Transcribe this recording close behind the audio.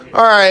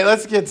All right,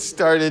 let's get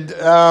started.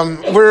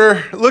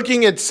 We're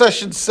looking at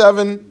session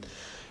 7,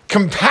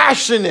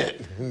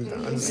 compassionate.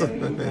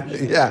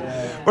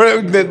 Yeah,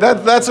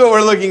 that's what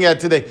we're looking at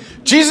today.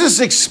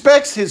 Jesus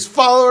expects his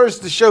followers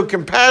to show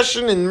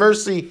compassion and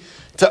mercy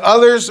to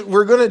others.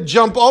 We're going to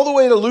jump all the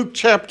way to Luke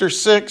chapter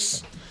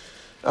 6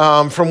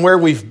 from where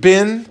we've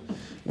been.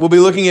 We'll be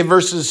looking at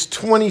verses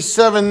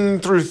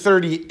 27 through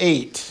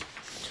 38.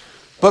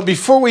 But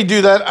before we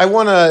do that, I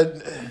want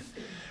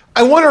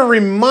to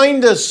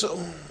remind us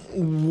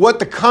what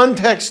the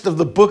context of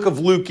the book of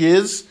Luke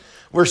is.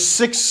 We're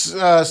 6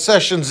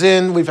 sessions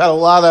in. We've had a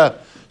lot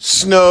of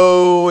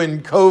snow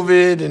and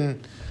COVID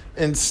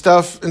and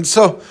stuff. And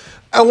so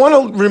I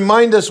want to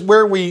remind us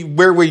where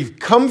we've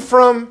come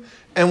from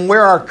and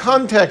where our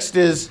context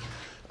is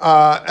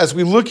as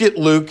we look at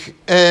Luke,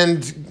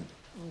 and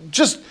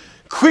just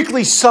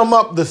quickly sum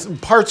up the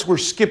parts we're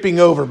skipping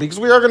over, because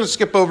we are going to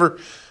skip over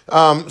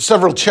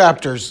several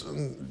chapters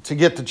to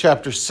get to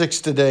chapter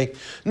 6 today.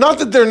 Not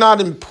that they're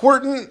not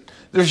important,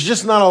 there's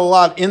just not a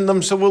lot in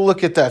them, so we'll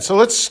look at that. So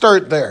let's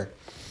start there.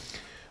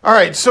 All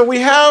right, so we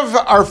have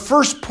our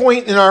first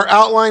point in our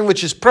outline,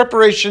 which is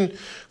preparation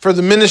for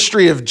the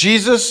ministry of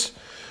Jesus.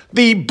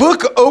 The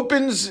book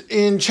opens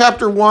in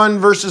chapter 1,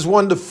 verses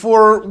 1 to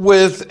 4,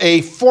 with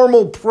a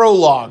formal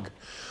prologue.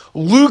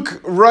 Luke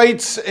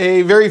writes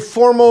a very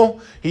formal,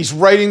 he's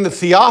writing the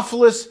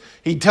Theophilus.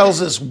 He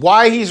tells us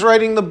why he's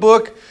writing the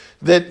book,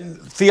 that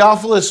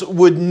Theophilus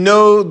would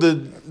know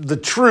the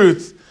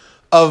truth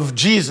of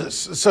Jesus.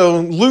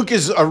 So Luke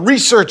is a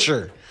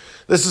researcher.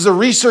 This is a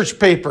research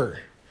paper.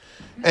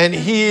 And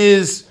he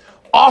is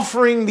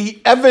offering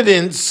the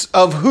evidence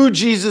of who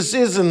Jesus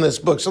is in this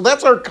book. So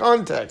that's our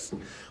context.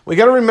 We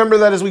got to remember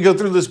that as we go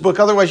through this book.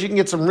 Otherwise, you can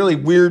get some really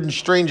weird and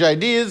strange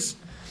ideas,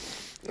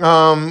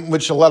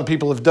 which a lot of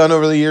people have done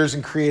over the years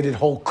and created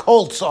whole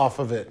cults off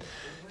of it.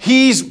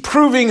 He's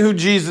proving who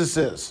Jesus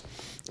is.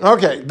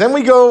 Okay, then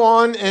we go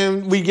on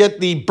and we get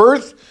the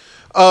birth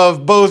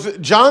of both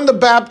John the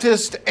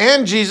Baptist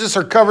and Jesus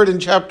are covered in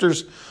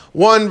chapters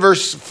 1,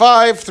 verse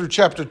 5 through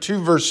chapter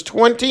 2, verse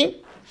 20.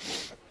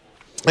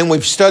 And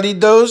we've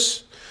studied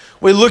those.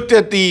 We looked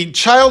at the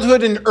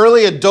childhood and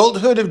early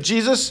adulthood of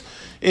Jesus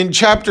in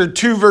chapter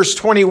 2, verse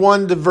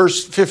 21 to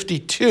verse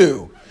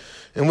 52.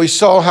 And we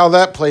saw how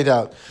that played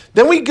out.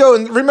 Then we go,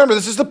 and remember,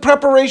 this is the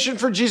preparation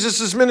for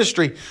Jesus'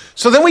 ministry.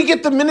 So then we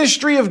get the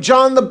ministry of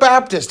John the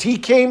Baptist. He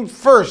came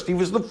first. He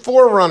was the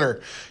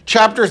forerunner.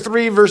 Chapter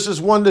 3, verses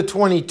 1 to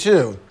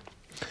 22.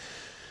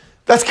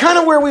 That's kind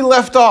of where we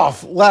left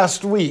off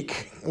last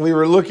week. We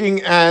were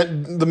looking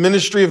at the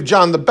ministry of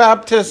John the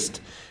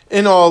Baptist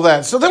and all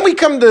that. So then we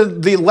come to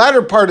the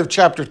latter part of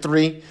chapter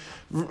 3,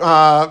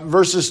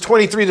 verses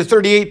 23 to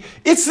 38.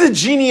 It's the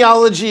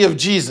genealogy of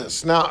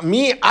Jesus. Now,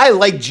 I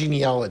like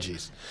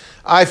genealogies.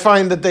 I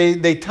find that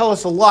they tell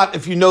us a lot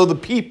if you know the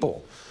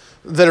people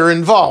that are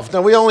involved.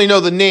 Now, we only know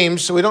the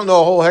names, so we don't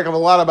know a whole heck of a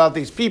lot about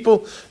these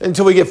people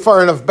until we get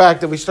far enough back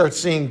that we start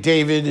seeing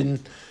David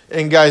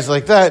and guys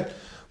like that.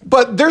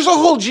 But there's a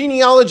whole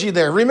genealogy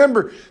there.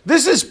 Remember,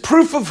 this is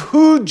proof of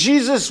who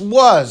Jesus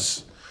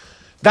was.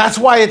 That's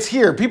why it's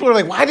here. People are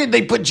like, why did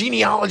they put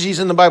genealogies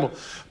in the Bible?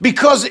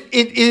 Because it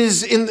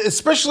is,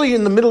 especially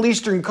in the Middle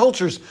Eastern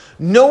cultures,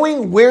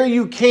 knowing where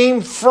you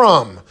came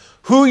from,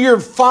 who your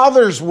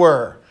fathers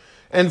were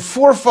and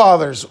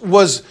forefathers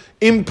was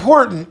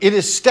important. It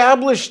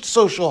established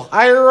social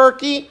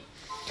hierarchy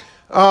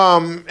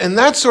and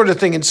that sort of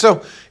thing. And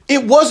so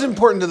it was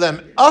important to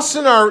them. Us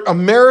in our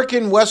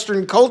American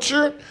Western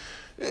culture,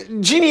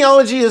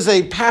 genealogy is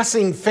a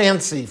passing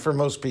fancy for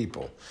most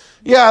people.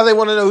 Yeah, they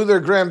want to know who their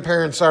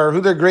grandparents are,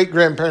 who their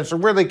great-grandparents are,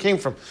 where they came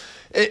from.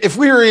 If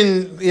we were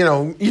in,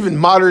 even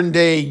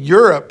modern-day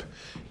Europe,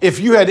 if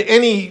you had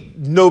any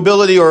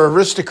nobility or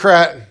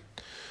aristocrat,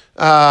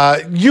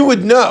 you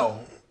would know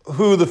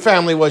who the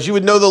family was. You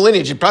would know the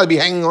lineage. You'd probably be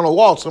hanging on a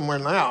wall somewhere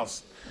in the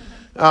house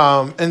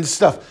and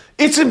stuff.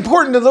 It's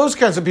important to those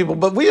kinds of people,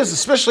 but we,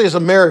 especially as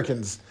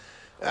Americans,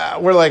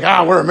 we're like,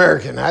 we're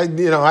American. I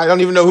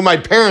don't even know who my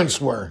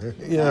parents were.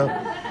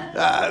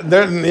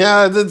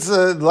 That's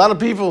a lot of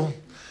people.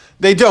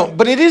 They don't,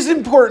 but it is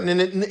important,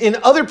 and in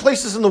other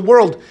places in the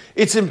world,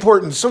 it's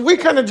important. So we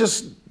kind of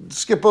just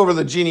skip over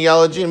the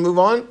genealogy and move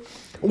on.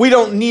 We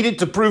don't need it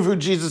to prove who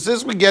Jesus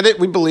is. We get it.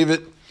 We believe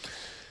it.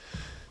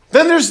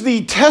 Then there's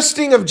the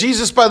testing of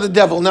Jesus by the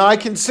devil. Now, I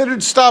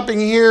considered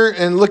stopping here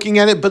and looking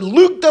at it, but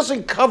Luke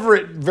doesn't cover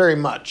it very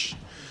much.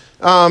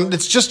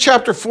 It's just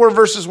chapter 4,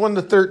 verses 1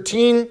 to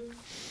 13.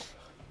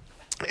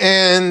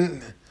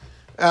 And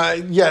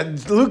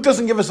Luke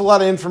doesn't give us a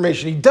lot of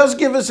information. He does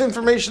give us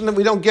information that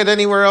we don't get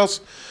anywhere else.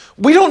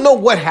 We don't know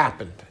what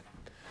happened.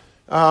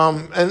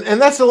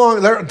 And that's there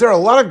are a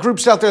lot of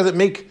groups out there that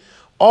make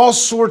all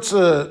sorts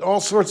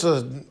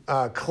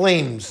of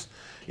claims,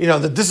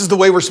 that this is the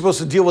way we're supposed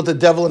to deal with the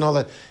devil and all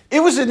that. It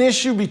was an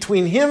issue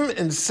between him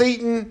and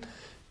Satan,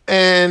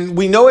 and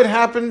we know it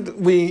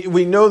happened.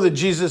 We know that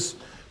Jesus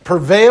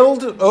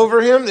prevailed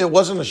over him. It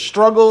wasn't a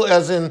struggle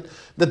as in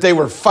that they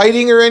were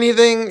fighting or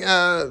anything.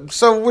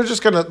 So we're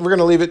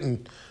gonna leave it,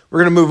 and we're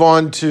gonna move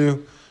on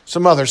to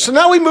some others. So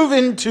now we move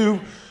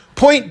into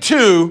point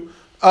 2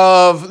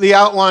 of the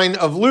outline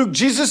of Luke,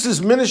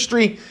 Jesus'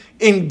 ministry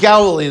in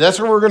Galilee. That's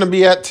where we're going to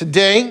be at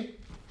today.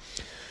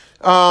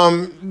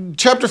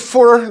 Chapter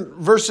 4,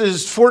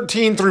 verses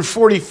 14 through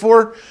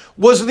 44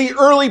 was the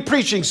early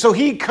preaching. So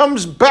he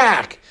comes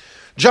back.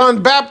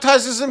 John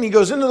baptizes him. He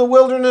goes into the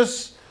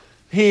wilderness.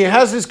 He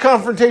has his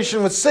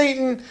confrontation with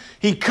Satan.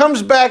 He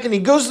comes back and he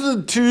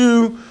goes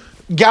to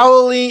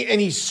Galilee and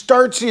he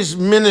starts his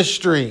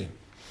ministry.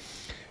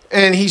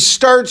 And he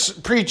starts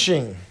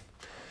preaching.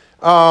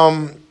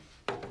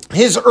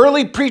 His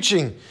early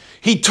preaching,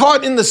 he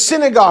taught in the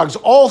synagogues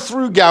all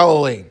through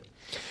Galilee.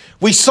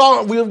 We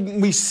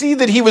see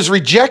that he was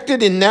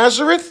rejected in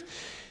Nazareth.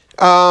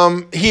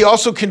 He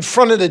also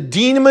confronted a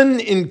demon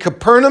in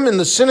Capernaum in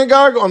the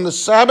synagogue on the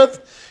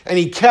Sabbath, and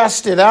he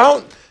cast it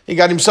out. He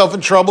got himself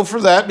in trouble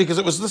for that because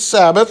it was the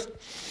Sabbath.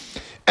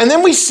 And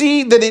then we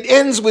see that it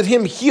ends with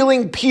him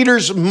healing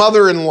Peter's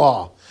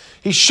mother-in-law.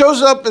 He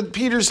shows up at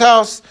Peter's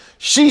house.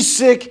 She's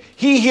sick.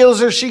 He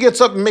heals her. She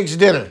gets up and makes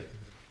dinner.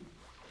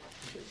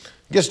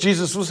 Guess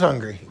Jesus was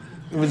hungry.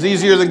 It was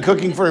easier than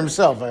cooking for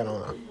himself. I don't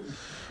know.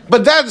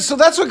 But that's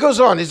what goes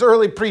on, his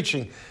early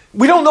preaching.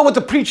 We don't know what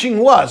the preaching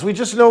was. We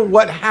just know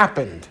what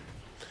happened.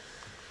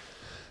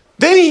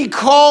 Then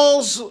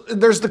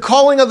there's the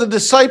calling of the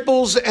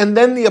disciples and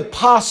then the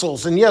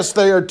apostles. And yes,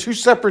 they are two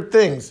separate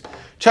things.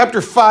 Chapter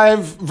 5,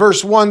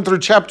 verse 1 through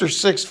chapter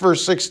 6,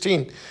 verse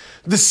 16.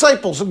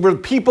 Disciples were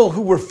people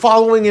who were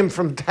following him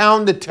from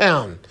town to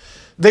town.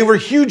 They were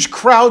huge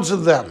crowds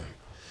of them.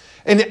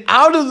 And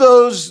out of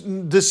those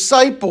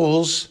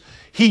disciples,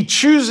 he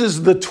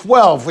chooses the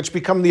 12, which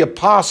become the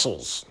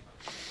apostles.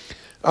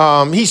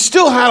 He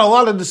still had a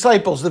lot of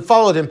disciples that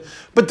followed him,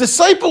 but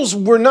disciples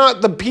were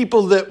not the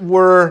people that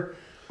were.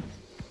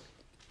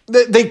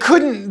 They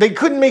couldn't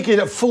make it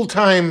a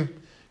full-time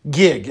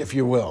gig, if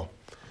you will.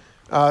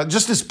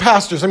 Just as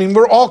pastors, I mean,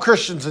 we're all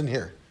Christians in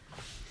here.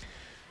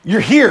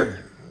 You're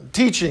here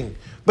teaching,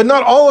 but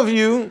not all of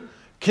you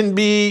can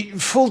be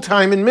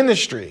full-time in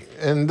ministry,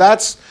 and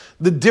that's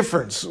the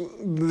difference.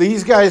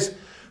 These guys,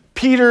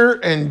 Peter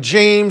and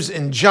James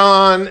and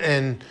John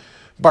and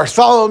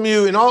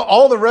Bartholomew and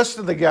all the rest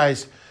of the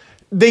guys,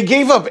 they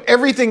gave up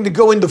everything to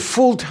go into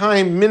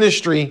full-time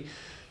ministry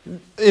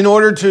in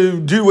order to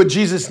do what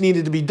Jesus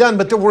needed to be done.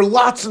 But there were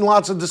lots and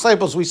lots of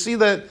disciples. We see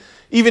that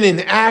even in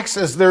Acts,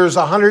 as there's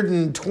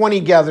 120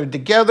 gathered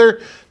together.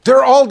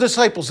 They're all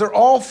disciples. They're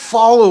all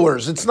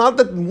followers. It's not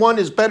that one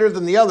is better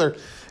than the other.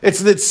 It's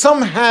that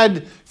some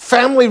had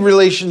family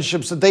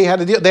relationships that they had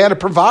to deal. They had to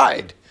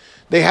provide.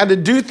 They had to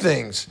do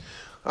things.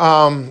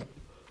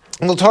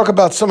 We'll talk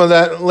about some of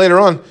that later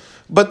on.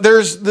 But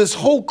there's this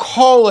whole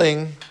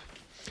calling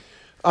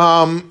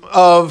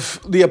of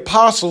the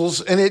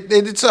apostles, and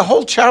it's a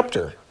whole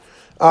chapter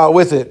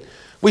with it.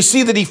 We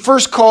see that he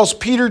first calls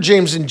Peter,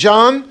 James, and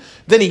John.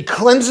 Then he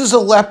cleanses a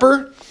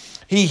leper.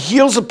 He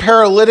heals a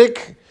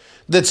paralytic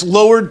that's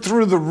lowered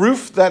through the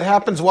roof. That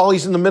happens while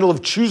he's in the middle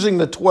of choosing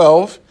the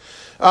 12.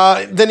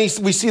 Then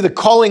we see the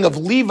calling of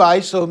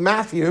Levi, so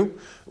Matthew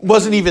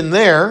wasn't even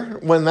there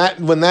when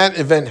that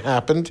event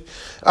happened.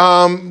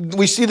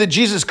 We see that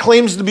Jesus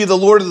claims to be the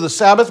Lord of the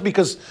Sabbath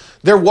because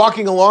they're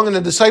walking along and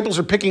the disciples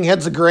are picking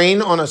heads of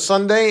grain on a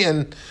Sunday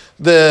and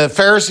the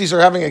Pharisees are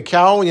having a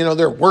cow,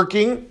 they're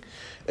working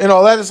and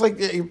all that. It's like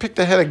you picked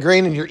a head of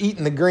grain and you're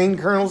eating the grain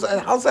kernels.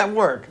 How's that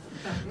work?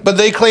 But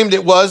they claimed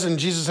it was, and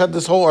Jesus had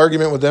this whole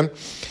argument with them.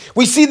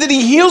 We see that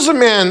he heals a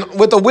man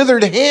with a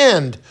withered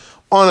hand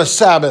on a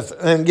Sabbath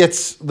and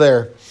gets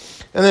there.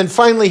 And then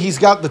finally, he's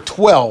got the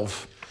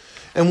 12.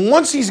 And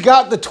once he's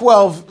got the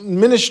 12,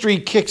 ministry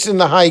kicks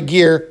into high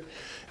gear,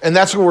 and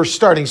that's where we're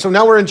starting. So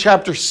now we're in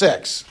chapter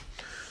 6.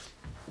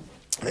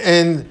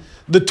 And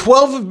the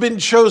 12 have been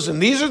chosen.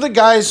 These are the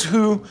guys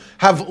who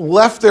have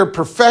left their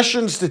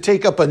professions to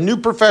take up a new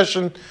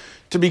profession,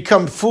 to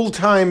become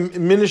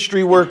full-time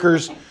ministry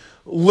workers,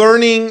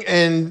 learning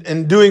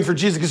and doing for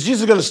Jesus, because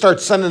Jesus is going to start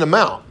sending them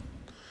out.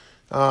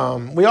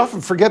 We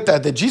often forget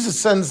that Jesus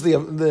sends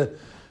the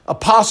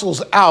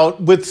apostles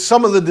out with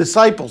some of the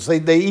disciples.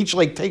 They each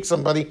take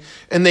somebody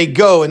and they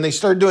go and they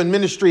start doing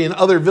ministry in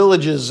other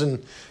villages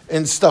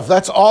and stuff.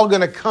 That's all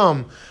going to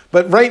come.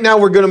 But right now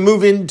we're going to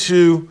move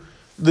into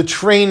the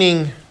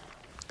training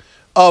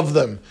of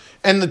them.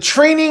 And the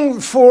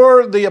training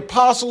for the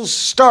apostles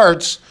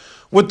starts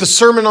with the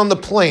Sermon on the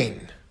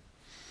Plain.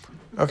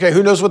 Okay,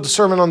 who knows what the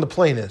Sermon on the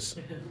Plain is?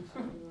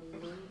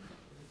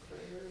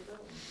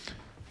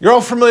 You're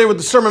all familiar with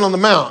the Sermon on the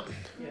Mount,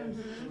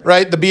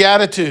 right? The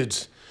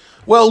Beatitudes.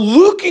 Well,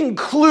 Luke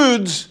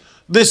includes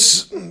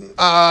this,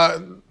 I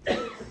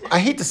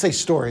hate to say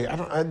story.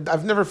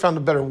 I've never found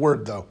a better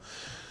word, though.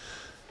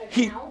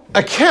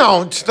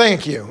 Account,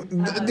 thank you.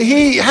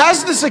 He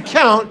has this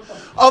account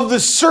of the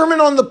Sermon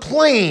on the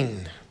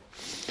Plain,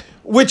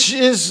 which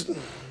is...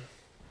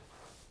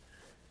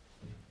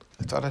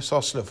 I thought I saw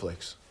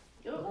snowflakes.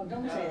 Oh,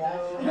 don't say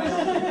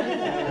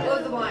that.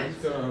 Close the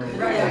blinds.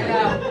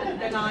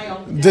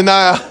 Denial.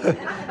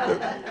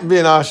 Denial. Be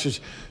an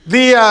ostrich.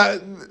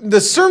 The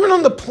Sermon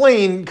on the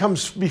Plain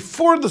comes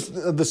before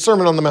the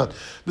Sermon on the Mount.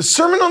 The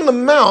Sermon on the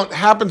Mount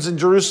happens in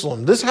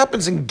Jerusalem. This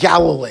happens in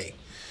Galilee.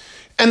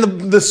 And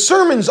the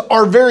sermons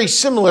are very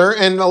similar,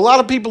 and a lot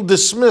of people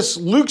dismiss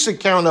Luke's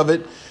account of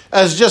it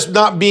as just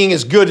not being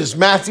as good as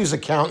Matthew's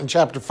account in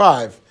chapter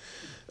 5,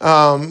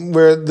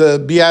 where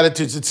the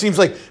Beatitudes, it seems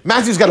like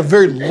Matthew's got a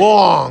very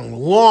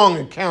long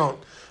account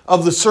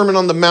of the Sermon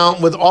on the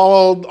Mount with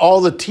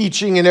all the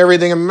teaching and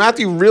everything, and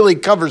Matthew really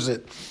covers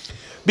it.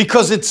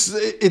 Because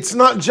it's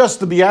not just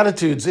the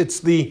Beatitudes,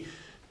 it's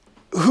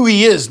who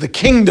he is, the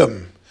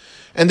kingdom,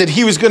 and that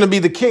he was going to be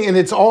the king, and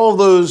it's all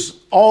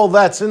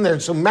that's in there.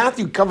 And so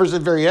Matthew covers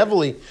it very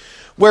heavily,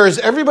 whereas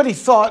everybody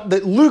thought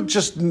that Luke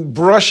just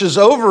brushes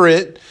over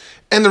it.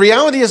 And the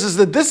reality is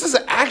that this is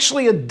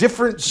actually a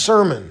different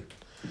sermon.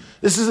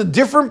 This is a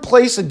different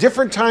place, a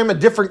different time, a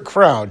different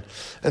crowd.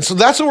 And so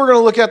that's what we're going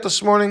to look at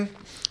this morning.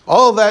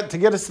 All of that to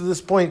get us to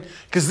this point,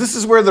 because this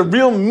is where the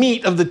real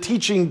meat of the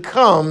teaching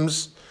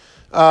comes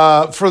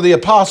for the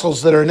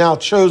apostles that are now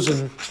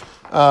chosen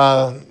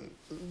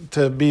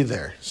to be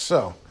there.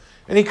 So,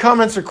 any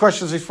comments or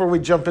questions before we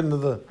jump into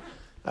the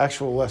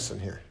actual lesson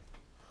here?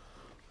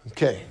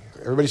 Okay,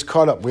 everybody's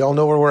caught up. We all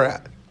know where we're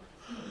at.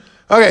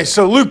 Okay,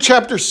 so Luke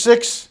chapter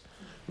 6,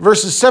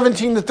 verses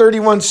 17 to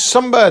 31.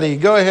 Somebody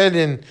go ahead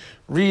and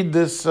read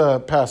this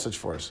passage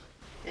for us.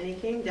 And he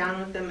came down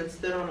with them and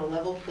stood on a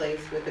level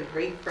place with a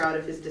great crowd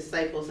of his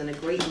disciples and a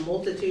great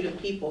multitude of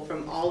people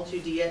from all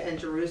Judea and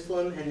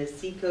Jerusalem and the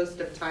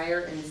seacoast of Tyre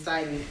and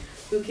Sidon,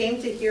 who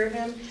came to hear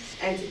him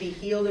and to be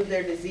healed of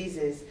their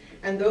diseases.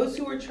 And those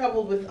who were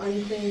troubled with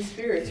unclean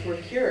spirits were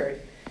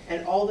cured.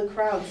 And all the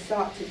crowd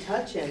sought to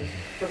touch him,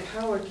 for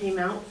power came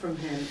out from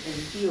him and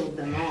healed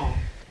them all.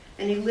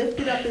 And he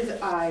lifted up his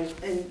eyes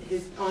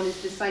on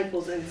his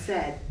disciples and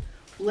said,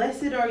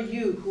 Blessed are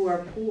you who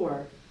are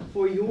poor,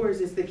 for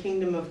yours is the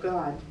kingdom of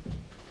God.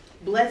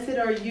 Blessed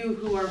are you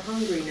who are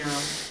hungry now,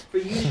 for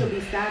you shall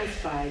be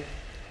satisfied.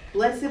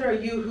 Blessed are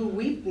you who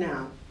weep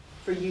now,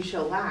 for you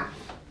shall laugh.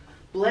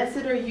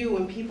 Blessed are you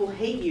when people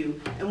hate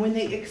you, and when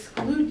they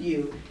exclude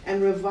you,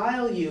 and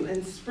revile you,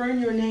 and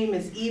spurn your name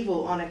as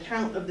evil on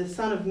account of the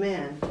Son of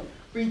Man.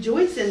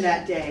 Rejoice in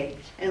that day,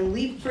 and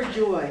leap for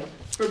joy,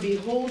 for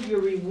behold,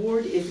 your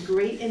reward is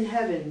great in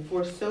heaven,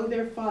 for so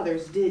their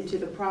fathers did to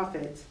the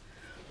prophets.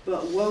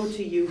 But woe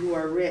to you who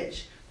are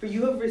rich, for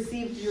you have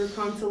received your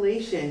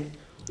consolation.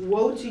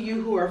 Woe to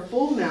you who are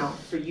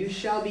full-mouthed, for you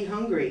shall be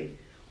hungry.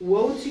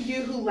 Woe to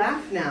you who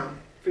laugh now,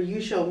 for you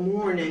shall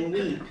mourn and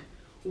weep.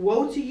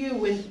 Woe to you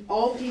when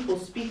all people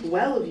speak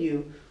well of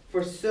you,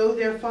 for so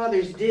their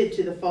fathers did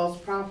to the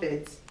false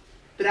prophets.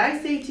 But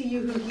I say to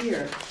you who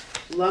hear,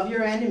 love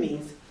your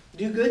enemies,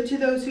 do good to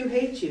those who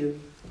hate you,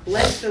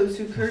 bless those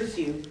who curse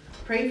you,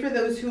 pray for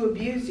those who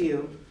abuse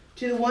you.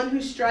 To the one who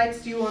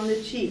strikes you on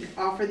the cheek,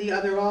 offer the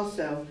other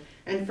also.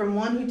 And from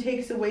one who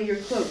takes away your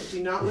cloak,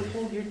 do not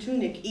withhold your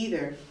tunic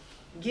either.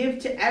 Give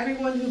to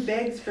everyone who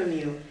begs from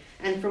you,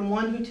 and from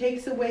one who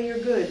takes away your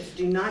goods,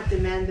 do not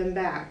demand them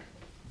back.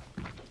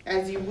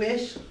 As you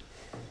wish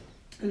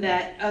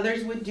that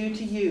others would do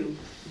to you,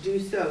 do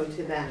so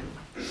to them.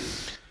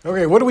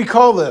 Okay, what do we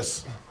call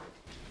this?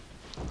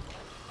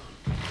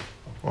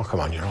 Oh, come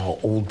on, you're all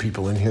old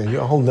people in here. You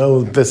all know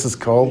what this is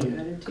called.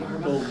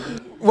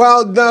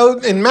 Well, no,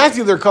 in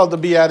Matthew they're called the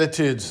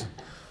Beatitudes.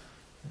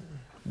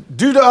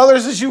 Do to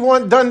others as you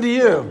want done to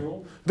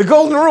you. The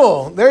golden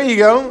rule. There you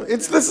go.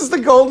 This is the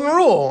golden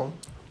rule.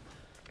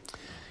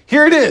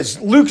 Here it is.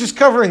 Luke is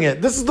covering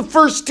it. This is the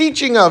first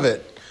teaching of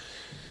it.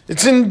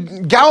 It's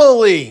in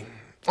Galilee,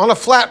 on a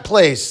flat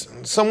place,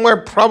 somewhere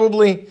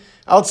probably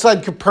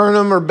outside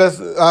Capernaum or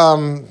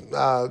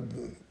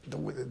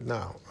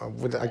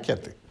I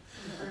can't think.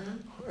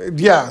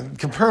 Yeah,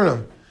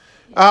 Capernaum.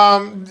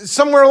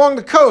 Somewhere along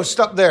the coast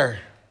up there.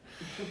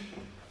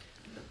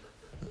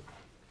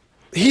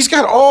 He's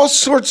got all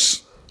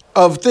sorts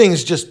of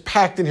things just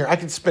packed in here. I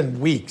could spend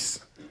weeks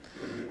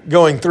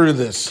going through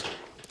this,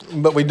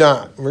 but we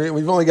don't.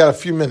 We've only got a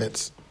few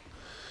minutes.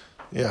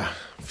 Yeah,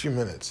 a few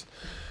minutes.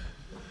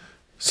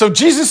 So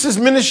Jesus'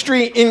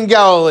 ministry in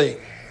Galilee.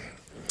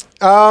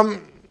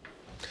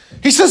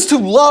 He says to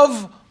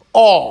love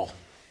all.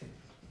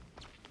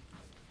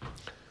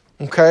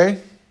 Okay?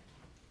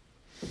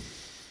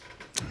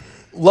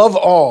 Love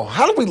all.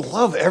 How do we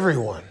love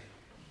everyone?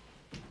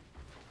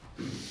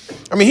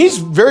 I mean, he's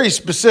very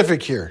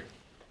specific here.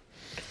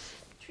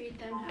 Treat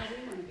them how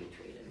we want to be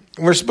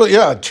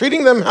treated.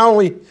 Treating them how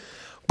we...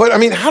 But, I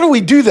mean, how do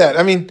we do that?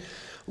 I mean,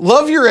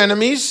 love your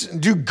enemies.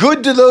 Do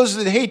good to those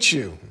that hate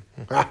you.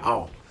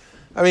 Wow.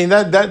 I mean,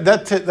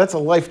 that's a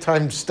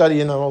lifetime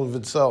study in all of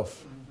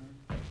itself.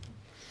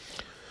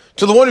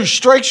 To the one who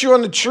strikes you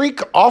on the cheek,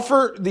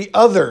 offer the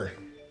other.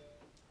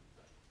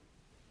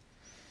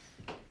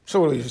 So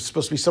what are you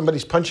supposed to be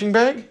somebody's punching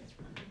bag?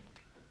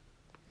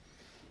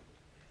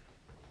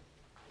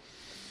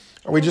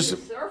 Are we just... On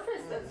the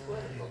surface, that's what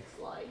it looks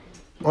like.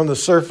 On the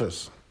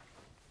surface.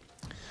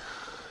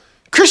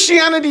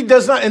 Christianity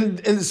does not, and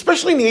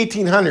especially in the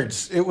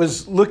 1800s, it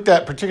was looked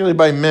at, particularly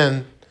by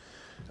men,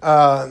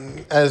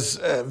 as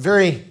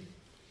very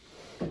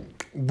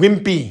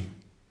wimpy.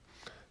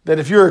 That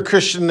if you're a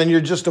Christian, then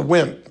you're just a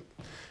wimp.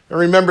 And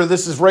remember,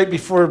 this is right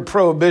before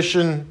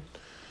Prohibition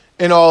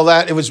and all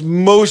that.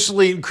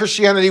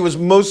 Christianity was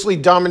mostly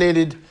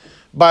dominated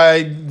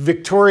by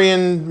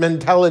Victorian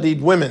mentality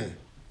women.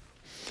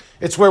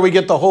 It's where we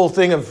get the whole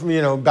thing of,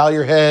 bow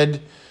your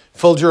head,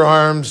 fold your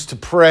arms to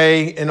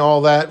pray and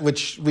all that,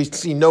 which we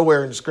see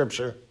nowhere in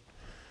Scripture.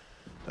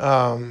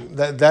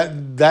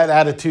 That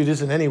attitude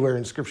isn't anywhere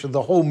in Scripture.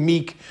 The whole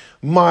meek,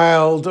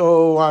 mild,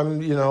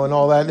 and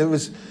all that. It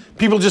was,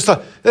 people just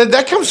thought,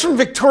 that comes from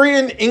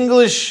Victorian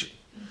English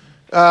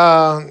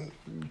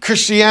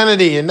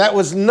Christianity, and that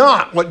was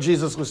not what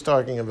Jesus was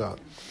talking about.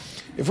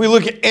 If we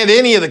look at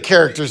any of the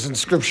characters in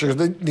Scripture,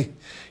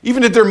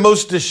 even at their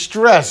most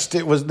distressed,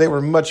 they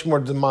were much more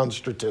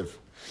demonstrative.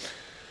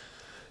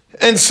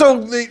 And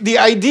so the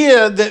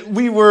idea that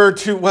we were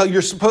to,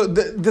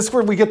 this is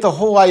where we get the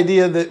whole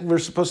idea that we're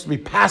supposed to be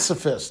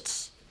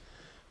pacifists.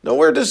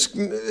 Nowhere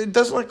it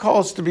doesn't call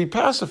us to be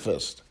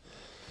pacifists.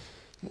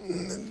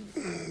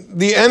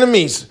 The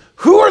enemies.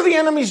 Who are the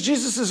enemies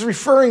Jesus is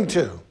referring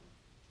to?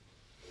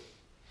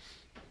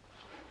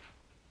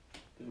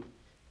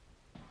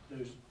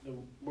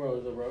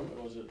 The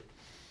Roman, was it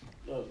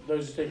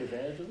those who take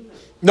advantage of it?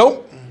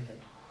 Nope.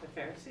 The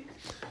Pharisees?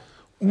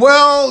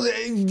 Well,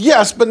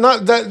 yes, but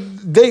not that.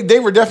 They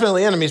were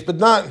definitely enemies, but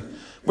not.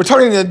 We're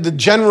talking the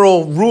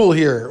general rule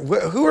here.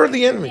 Who are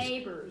the enemies?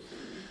 Neighbors.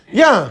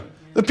 Yeah,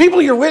 the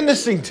people you're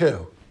witnessing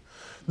to.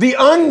 The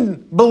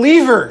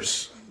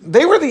unbelievers.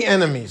 They were the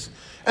enemies.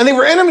 And they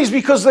were enemies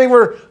because they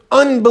were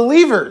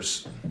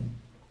unbelievers.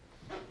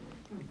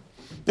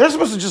 They're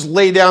supposed to just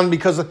lay down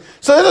so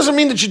that doesn't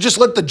mean that you just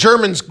let the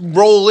Germans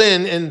roll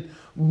in and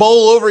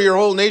bowl over your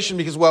whole nation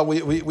because,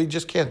 we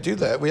just can't do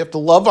that. We have to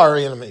love our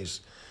enemies.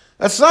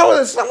 That's not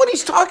what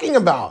he's talking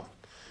about.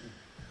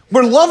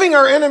 We're loving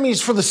our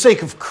enemies for the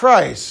sake of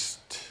Christ.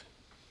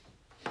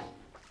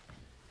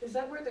 Is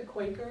that where the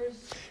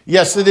Quakers?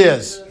 Yes, it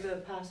is.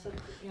 The passive,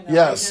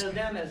 Yes. I know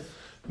them as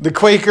The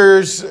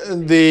Quakers,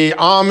 the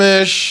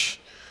Amish,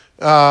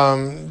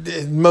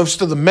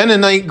 most of the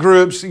Mennonite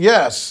groups,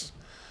 yes.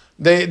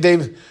 They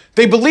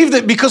believe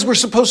that because we're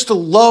supposed to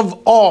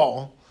love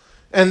all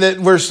and that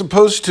we're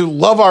supposed to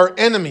love our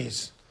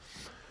enemies.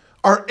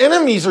 Our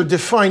enemies are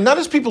defined not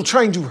as people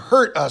trying to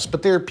hurt us,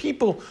 but they're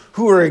people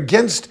who are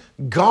against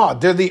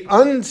God. They're the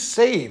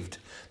unsaved,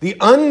 the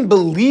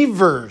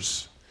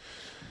unbelievers.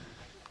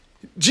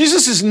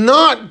 Jesus is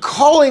not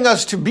calling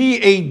us to be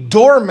a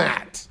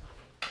doormat.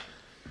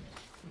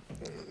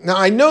 Now,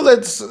 I know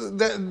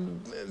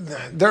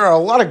that there are a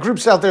lot of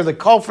groups out there that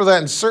call for that,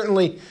 and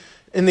certainly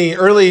in the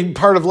early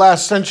part of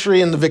last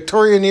century, in the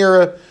Victorian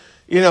era,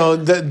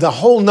 the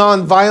whole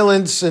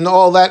nonviolence and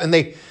all that, and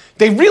they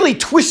really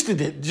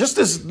twisted it. Just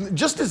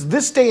as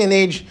this day and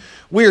age,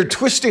 we are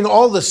twisting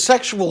all the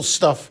sexual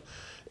stuff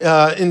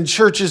in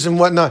churches and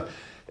whatnot.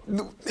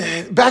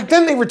 Back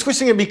then, they were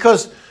twisting it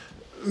because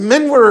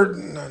men were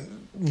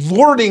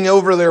lording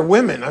over their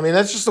women. I mean,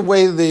 that's just the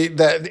way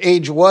that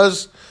age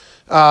was.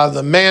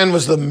 The man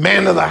was the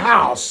man of the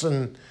house,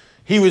 and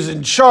he was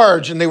in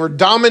charge, and they were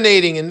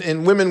dominating,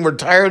 and women were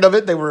tired of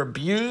it. They were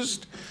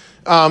abused.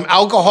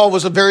 Alcohol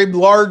was a very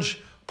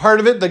large part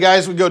of it. The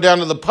guys would go down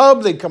to the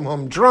pub. They'd come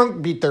home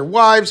drunk, beat their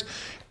wives,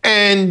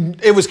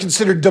 and it was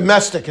considered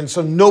domestic, and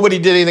so nobody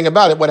did anything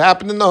about it. What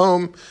happened in the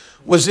home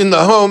was in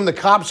the home. The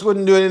cops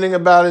wouldn't do anything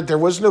about it. There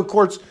was no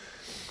courts.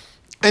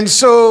 And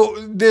so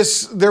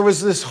there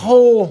was this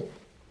whole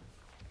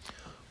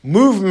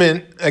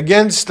movement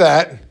against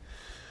that.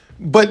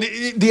 But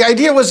the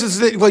idea was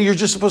that, you're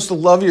just supposed to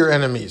love your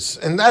enemies.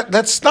 And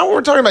that's not what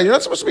we're talking about. You're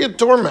not supposed to be a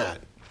doormat.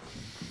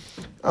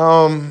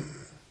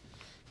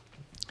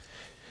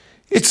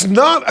 It's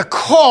not a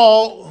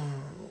call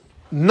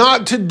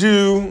not to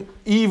do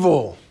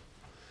evil,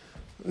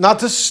 not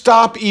to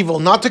stop evil,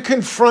 not to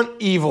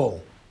confront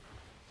evil.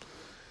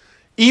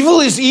 Evil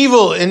is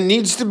evil and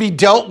needs to be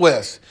dealt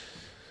with.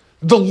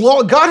 The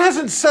law, God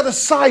hasn't set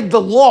aside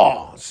the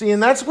law. See,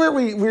 and that's where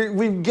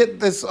we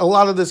get a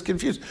lot of this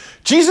confused.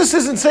 Jesus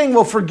isn't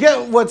saying,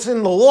 forget what's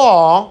in the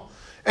law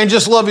and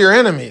just love your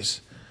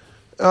enemies.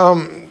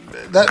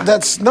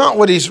 That's not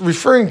what he's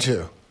referring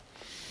to.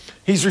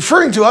 He's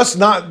referring to us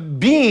not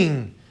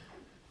being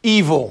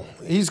evil.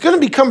 He's going to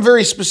become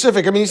very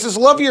specific. I mean, he says,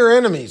 love your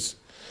enemies.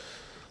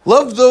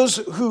 Love those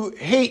who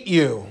hate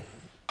you.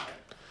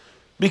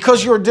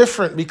 Because you're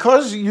different,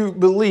 because you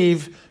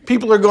believe,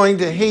 people are going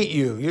to hate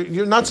you.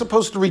 You're not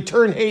supposed to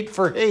return hate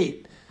for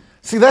hate.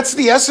 See, that's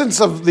the essence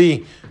of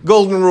the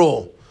golden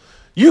rule.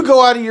 You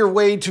go out of your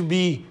way to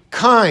be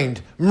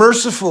kind,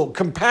 merciful,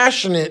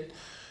 compassionate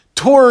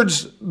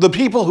towards the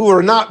people who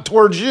are not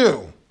towards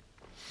you.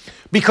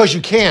 Because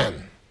you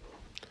can.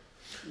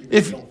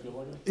 Even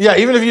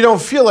if you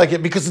don't feel like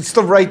it, because it's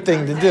the right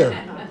thing to do.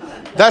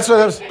 That's what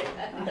I was...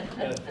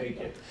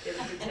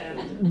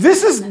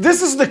 This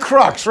is the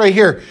crux right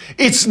here.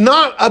 It's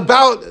not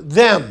about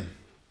them.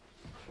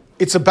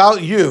 It's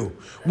about you.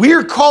 We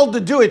are called to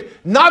do it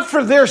not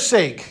for their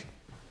sake,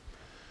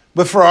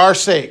 but for our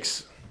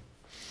sakes.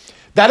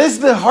 That is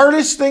the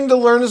hardest thing to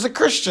learn as a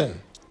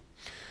Christian.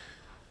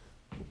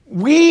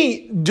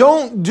 We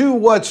don't do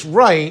what's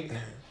right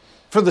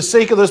for the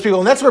sake of those people.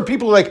 And that's where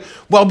people are like,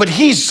 well, but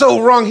he's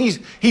so wrong.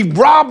 He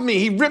robbed me.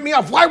 He ripped me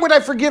off. Why would I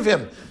forgive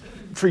him?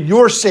 For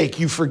your sake,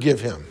 you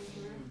forgive him.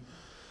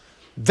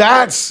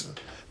 That's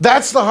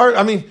the heart.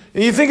 I mean,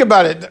 you think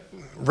about it.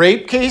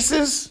 Rape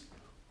cases?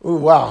 Ooh,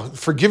 wow.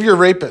 Forgive your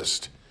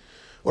rapist.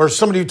 Or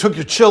somebody who took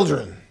your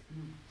children.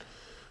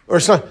 Or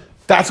some.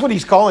 That's what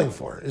he's calling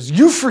for. Is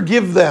you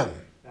forgive them.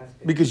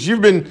 Because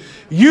you've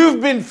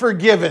been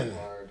forgiven.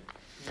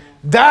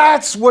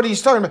 That's what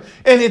he's talking about.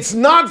 And it's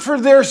not for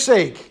their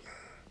sake.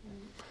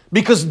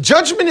 Because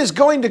judgment is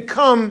going to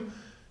come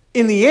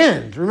in the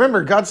end.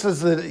 Remember, God says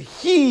that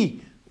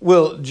he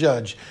will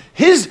judge.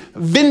 His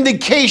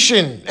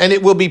vindication, and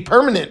it will be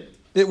permanent.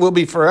 It will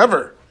be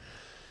forever.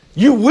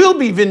 You will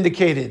be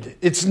vindicated.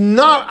 It's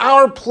not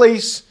our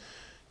place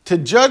to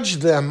judge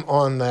them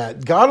on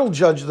that. God will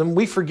judge them.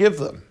 We forgive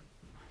them.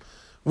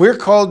 We're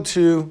called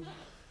to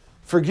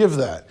forgive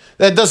that.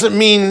 That doesn't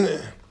mean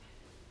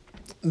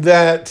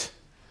that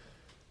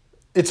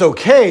it's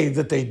okay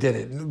that they did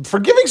it.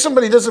 Forgiving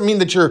somebody doesn't mean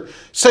that you're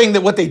saying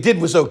that what they did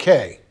was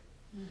okay.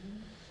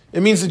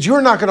 It means that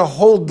you're not going to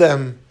hold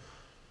them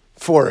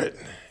for it.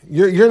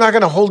 You're not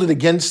going to hold it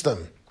against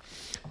them.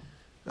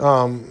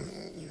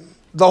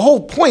 The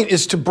whole point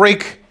is to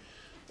break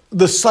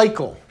the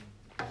cycle.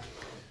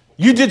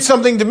 You did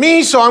something to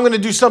me, so I'm going to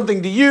do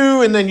something to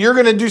you, and then you're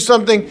going to do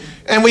something.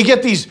 And we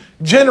get these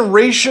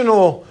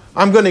generational,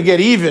 I'm going to get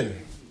even.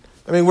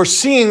 I mean, we're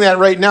seeing that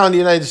right now in the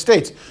United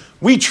States.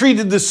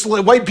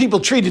 White people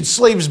treated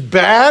slaves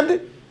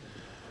bad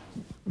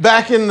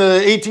back in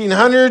the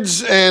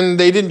 1800s, and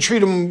they didn't treat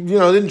them,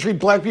 didn't treat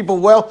black people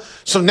well.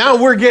 So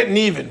now we're getting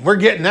even. We're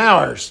getting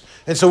ours.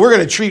 And so we're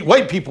going to treat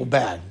white people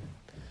bad.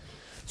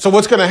 So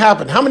what's going to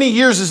happen? How many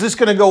years is this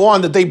going to go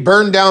on that they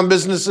burn down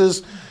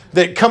businesses,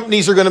 that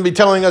companies are going to be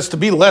telling us to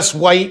be less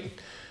white,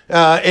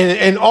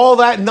 and all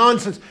that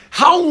nonsense?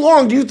 How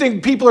long do you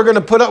think people are going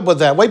to put up with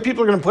that? White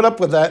people are going to put up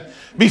with that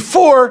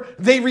before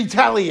they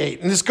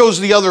retaliate. And this goes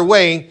the other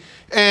way.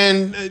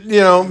 And,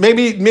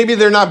 maybe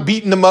they're not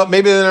beating them up.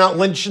 Maybe they're not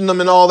lynching them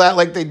and all that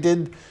like they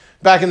did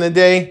back in the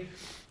day.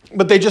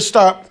 But they just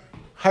stop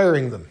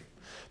hiring them.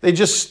 They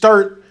just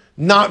start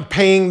not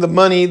paying the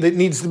money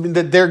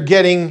that they're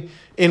getting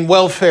in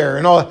welfare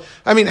and all.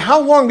 I mean, how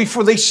long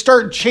before they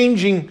start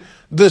changing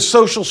the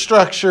social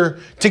structure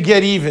to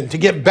get even, to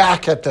get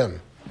back at them?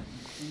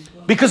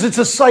 Because it's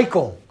a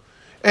cycle.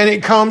 And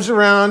it comes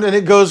around and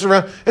it goes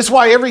around. That's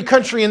why every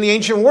country in the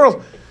ancient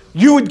world,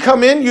 you would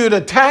come in, you would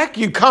attack,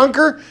 you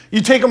conquer,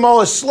 you take them all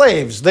as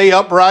slaves. They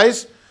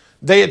uprise,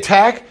 they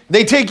attack,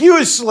 they take you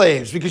as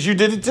slaves because you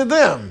did it to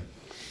them.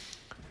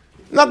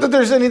 Not that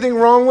there's anything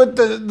wrong with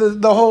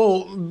the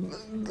whole,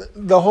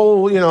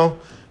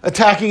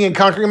 attacking and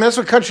conquering. I mean, that's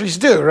what countries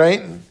do,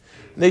 right?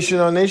 Nation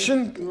on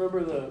nation.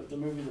 Remember the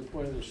movie The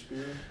Point of the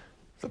Spear?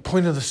 The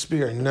Point of the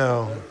Spear,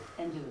 no.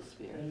 End of the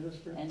spear. End of the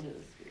Spear? End of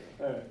the spear.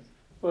 All right.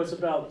 Well, it's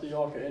about the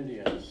Auca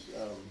Indians,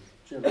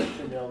 Jim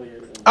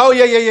Elliott. Oh,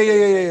 yeah.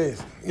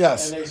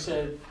 Yes. And they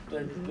said,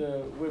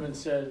 the women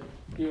said,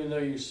 even though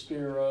you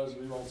spear us,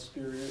 we won't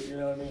spear you. You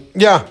know what I mean?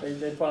 Yeah.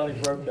 They finally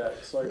broke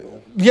that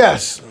cycle.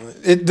 Yes.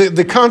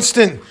 The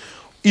constant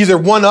either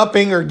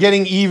one-upping or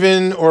getting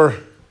even or...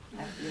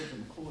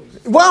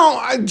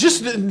 Well,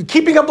 just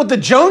keeping up with the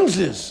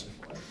Joneses.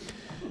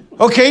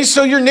 Okay,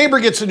 so your neighbor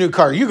gets a new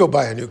car. You go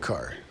buy a new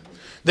car.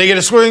 They get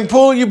a swimming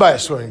pool. You buy a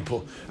swimming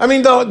pool. I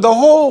mean, the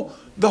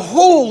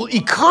whole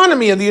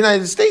economy of the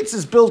United States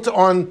is built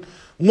on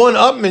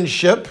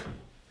one-upmanship,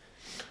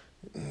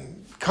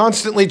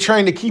 constantly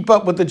trying to keep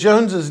up with the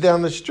Joneses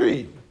down the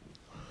street.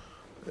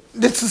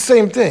 It's the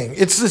same thing.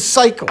 It's the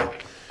cycle.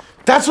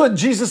 That's what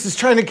Jesus is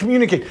trying to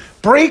communicate.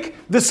 Break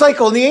the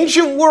cycle. In the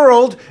ancient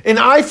world, an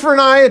eye for an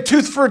eye, a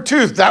tooth for a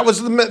tooth. That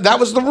was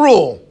the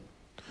rule.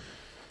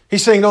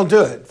 He's saying, don't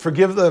do it.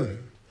 Forgive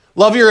them.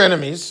 Love your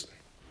enemies.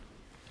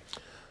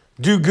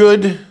 Do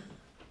good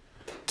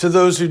to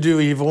those who do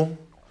evil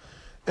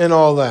and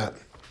all that.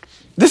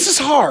 This is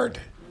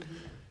hard.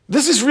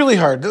 This is really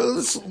hard.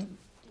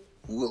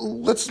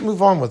 Let's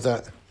move on with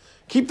that.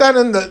 Keep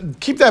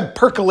that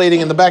percolating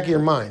in the back of your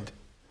mind.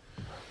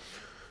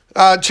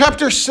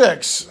 Chapter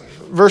 6,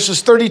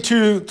 verses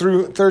 32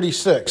 through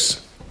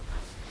 36.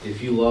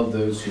 If you love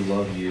those who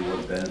love you,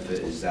 what benefit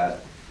is that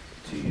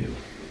to you?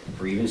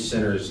 For even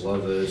sinners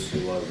love those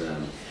who love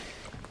them.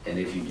 And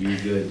if you do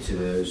good to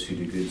those who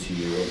do good to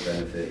you, what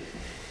benefit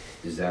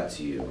is that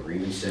to you? For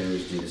even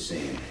sinners do the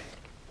same.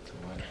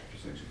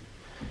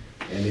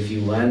 And if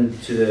you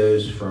lend to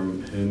those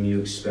from whom you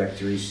expect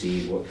to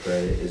receive, what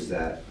credit is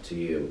that to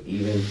you?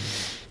 Even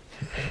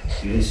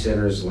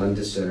sinners lend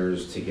to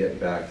sinners to get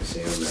back the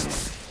same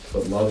amount.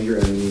 But love your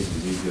enemies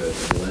and do good,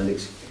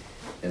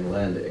 and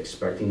lend,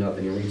 expecting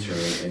nothing in return,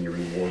 and your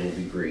reward will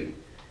be great.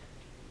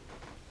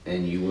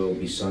 And you will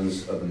be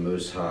sons of the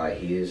Most High.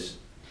 He is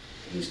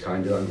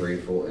kind to the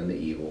ungrateful and the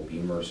evil. Be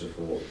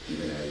merciful,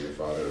 even as your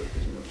Father is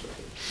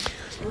merciful.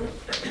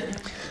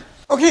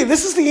 Okay,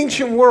 this is the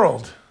ancient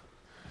world.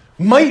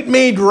 Might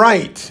made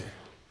right.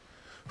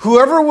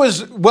 Whoever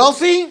was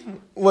wealthy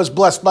was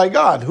blessed by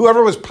God.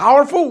 Whoever was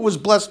powerful was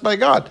blessed by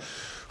God.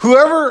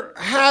 Whoever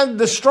had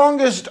the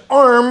strongest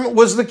arm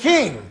was the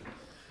king.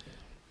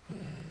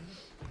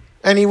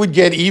 And he would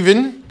get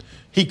even.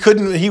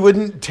 He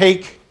wouldn't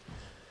take,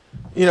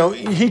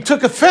 he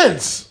took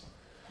offense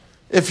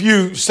if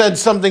you said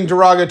something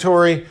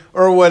derogatory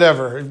or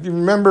whatever. If you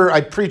remember,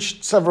 I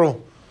preached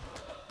several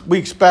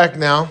weeks back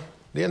now,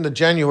 the end of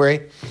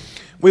January.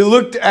 We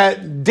looked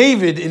at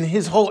David and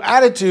his whole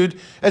attitude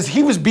as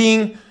he was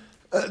being,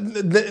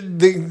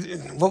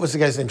 what was the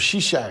guy's name?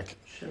 Shishak.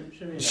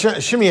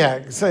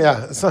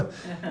 Shimeak. So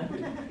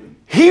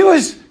he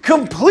was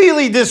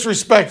completely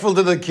disrespectful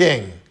to the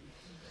king.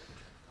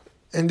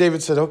 And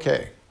David said,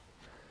 okay.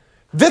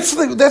 That's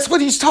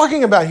what he's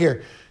talking about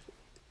here.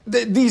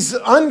 These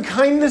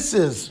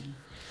unkindnesses,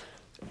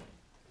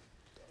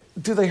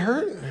 do they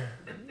hurt?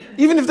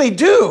 Even if they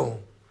do,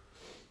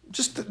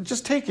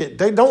 just take it.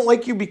 They don't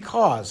like you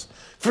because,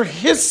 for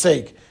his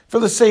sake, for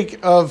the sake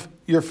of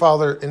your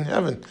Father in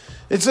heaven.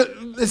 This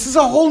is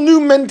a whole new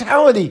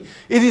mentality.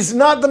 It is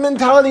not the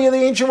mentality of the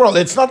ancient world.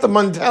 It's not the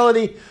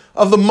mentality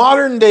of the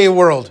modern day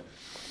world.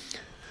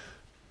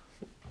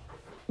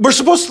 We're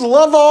supposed to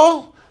love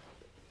all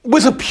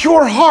with a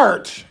pure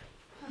heart.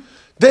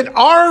 That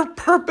our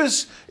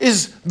purpose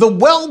is the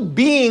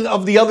well-being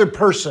of the other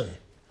person.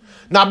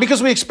 Not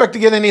because we expect to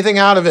get anything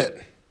out of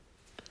it.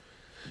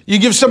 You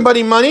give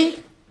somebody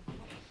money,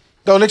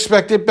 don't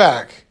expect it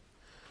back.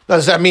 Now,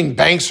 does that mean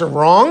banks are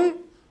wrong?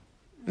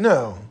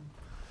 No.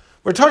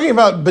 We're talking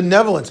about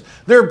benevolence.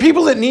 There are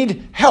people that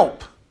need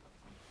help.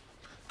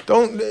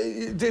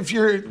 If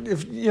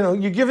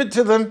you give it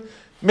to them,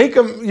 make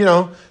them, we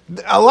don't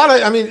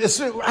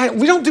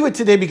do it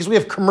today because we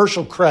have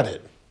commercial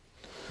credit.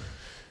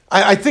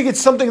 I think it's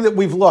something that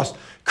we've lost.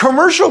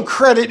 Commercial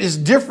credit is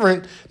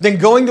different than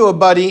going to a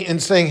buddy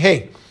and saying,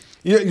 hey,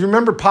 you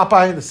remember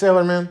Popeye, the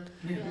Sailor Man?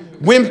 Yeah.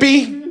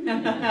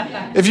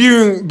 Wimpy? If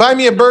you buy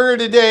me a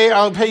burger today,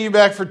 I'll pay you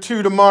back for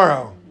 2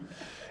 tomorrow.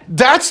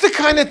 That's the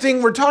kind of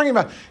thing we're talking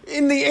about.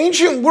 In the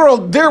ancient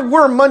world, there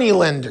were money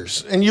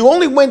lenders, and you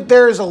only went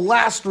there as a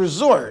last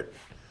resort.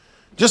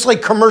 Just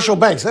like commercial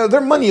banks.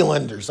 They're money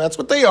lenders. That's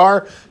what they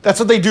are. That's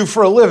what they do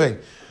for a living.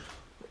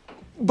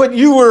 But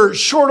you were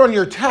short on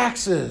your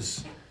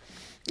taxes.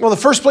 Well, the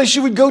first place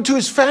you would go to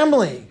is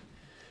family.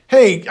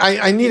 Hey,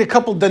 I need a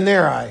couple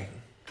denarii.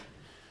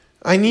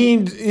 I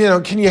need,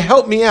 can you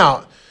help me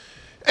out?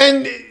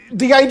 And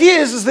the idea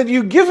is that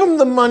you give them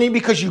the money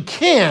because you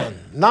can,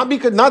 not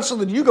so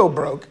that you go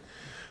broke,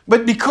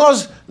 but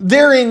because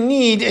they're in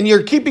need and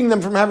you're keeping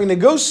them from having to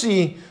go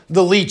see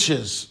the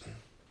leeches.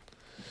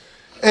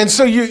 And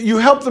so you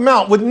help them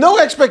out with no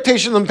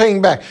expectation of them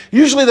paying back.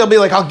 Usually they'll be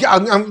like,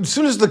 as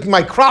soon as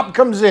my crop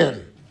comes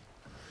in,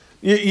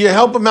 you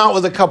help them out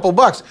with a couple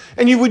bucks.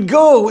 And you would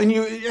go and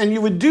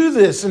you would do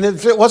this. And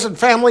if it wasn't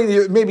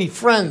family, maybe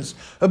friends,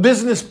 a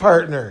business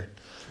partner,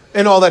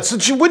 and all that. So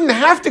you wouldn't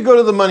have to go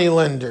to the money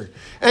lender.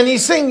 And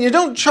he's saying you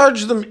don't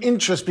charge them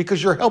interest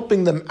because you're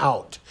helping them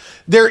out.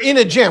 They're in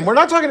a jam. We're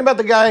not talking about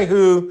the guy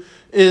who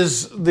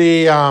is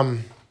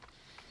the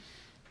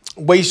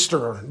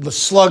waster, the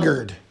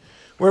sluggard.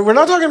 We're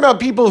not talking about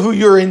people who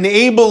you're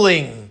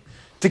enabling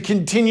to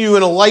continue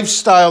in a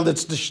lifestyle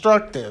that's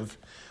destructive.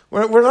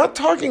 We're not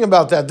talking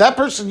about that. That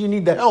person you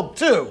need to help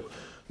too,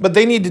 but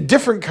they need a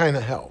different kind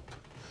of help.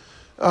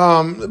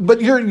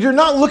 But you're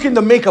not looking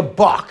to make a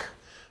buck.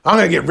 I'm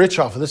going to get rich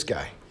off of this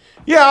guy.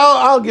 Yeah,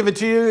 I'll give it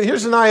to you.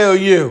 Here's an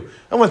IOU.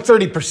 I want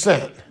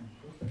 30%.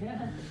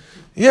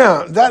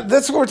 Yeah,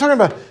 that's what we're talking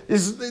about.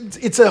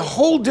 It's a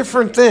whole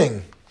different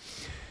thing.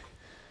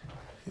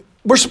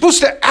 We're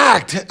supposed to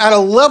act at a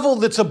level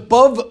that's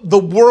above the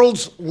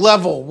world's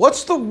level.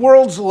 What's the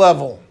world's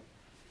level?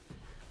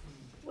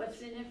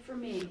 What's in it for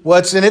me?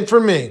 What's in it for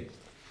me?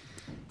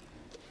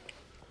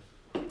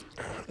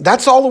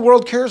 That's all the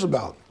world cares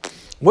about.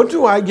 What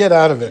do I get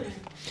out of it?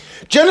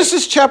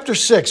 Genesis chapter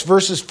 6,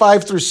 verses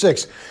 5 through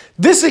 6.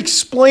 This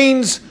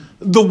explains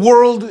the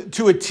world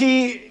to a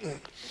T.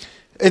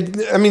 The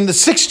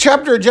 6th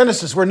chapter of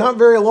Genesis, we're not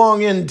very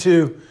long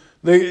into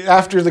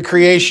after the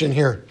creation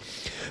here.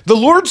 The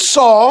Lord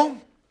saw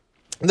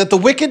that the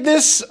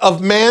wickedness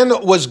of man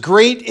was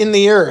great in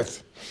the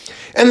earth,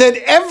 and that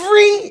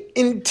every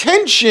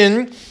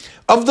intention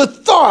of the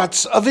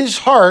thoughts of his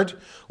heart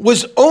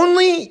was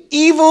only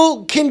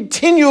evil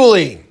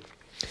continually.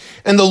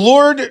 And the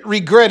Lord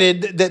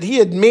regretted that he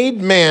had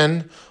made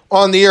man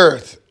on the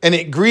earth, and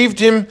it grieved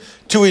him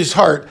to his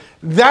heart.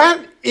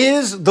 That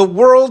is the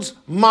world's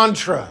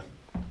mantra.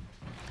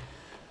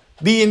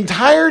 The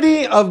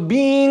entirety of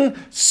being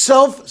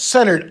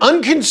self-centered,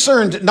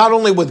 unconcerned not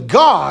only with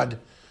God,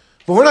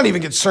 but we're not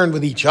even concerned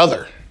with each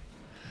other.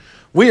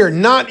 We are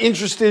not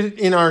interested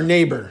in our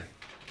neighbor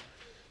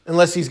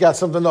unless he's got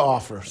something to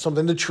offer,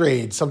 something to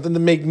trade, something to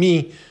make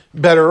me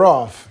better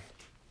off.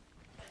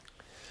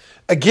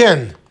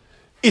 Again,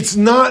 It's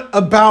not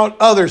about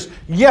others.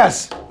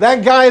 Yes,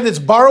 that guy that's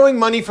borrowing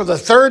money for the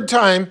third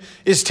time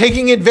is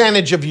taking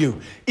advantage of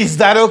you. Is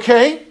that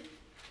okay?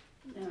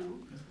 No.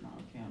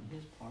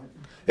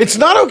 It's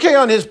not okay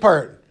on his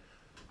part.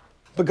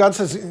 But God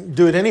says,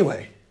 do it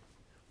anyway.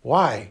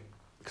 Why?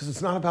 Because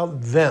it's not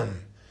about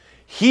them.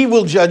 He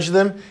will judge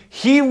them.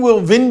 He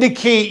will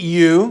vindicate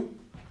you.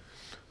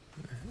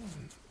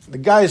 The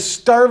guy is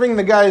starving.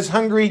 The guy is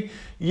hungry.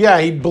 Yeah,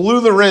 he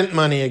blew the rent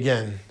money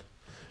again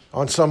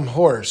on some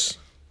horse.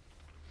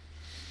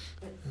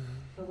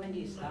 But when do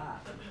you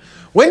stop?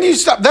 When do you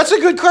stop? That's a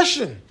good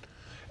question.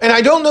 And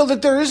I don't know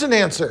that there is an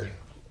answer.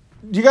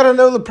 You got to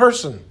know the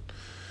person.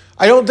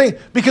 I don't think,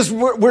 because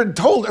we're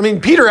told,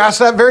 Peter asked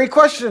that very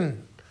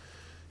question.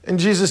 And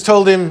Jesus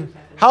told him,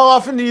 how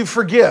often do you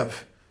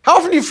forgive? How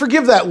often do you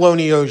forgive that loan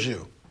he owes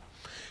you?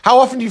 How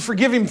often do you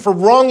forgive him for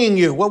wronging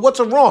you? Well, what's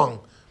a wrong?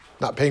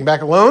 Not paying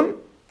back a loan?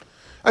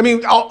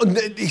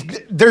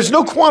 There's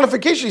no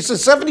quantification. He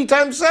says 70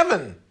 times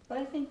 7. But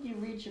I think you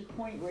reach a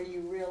point where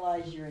you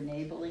realize you're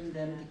enabling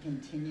them to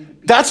continue to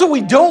be. That's what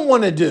we don't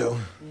want to do.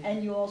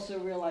 And you also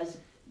realize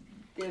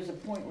there's a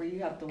point where you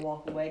have to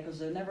walk away because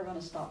they're never going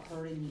to stop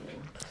hurting you.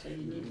 So you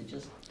need to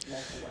just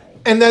walk away.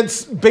 And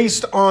that's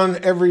based on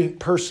every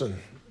person.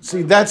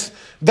 See, that's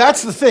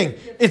the thing.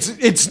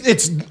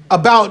 It's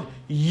about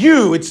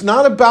you. It's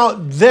not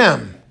about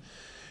them.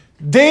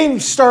 They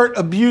start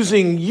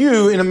abusing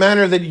you in a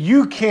manner that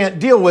you can't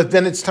deal with,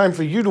 then it's time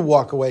for you to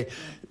walk away.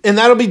 And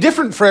that'll be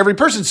different for every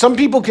person. Some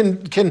people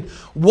can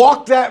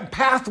walk that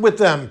path with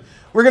them.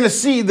 We're going to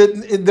see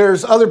that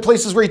there's other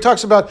places where he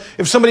talks about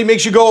if somebody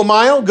makes you go a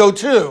mile, go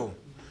 2.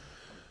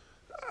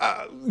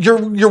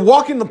 You're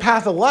walking the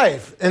path of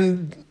life,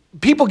 and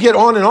people get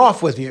on and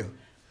off with you.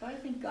 But I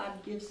think God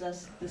gives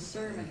us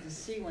discernment to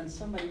see when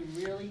somebody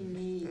really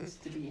needs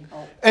to be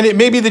helped. And it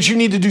may be that you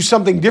need to do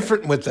something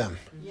different with them.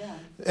 Yeah.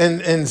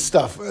 And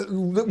stuff.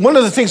 One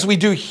of the things we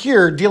do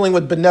here dealing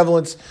with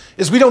benevolence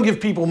is we don't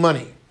give people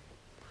money.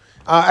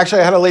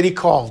 Actually, I had a lady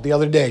call the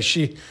other day.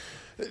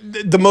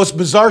 The most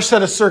bizarre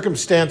set of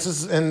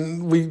circumstances,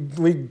 and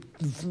we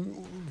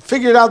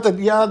figured out that,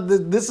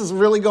 this is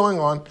really going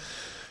on.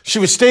 She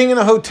was staying in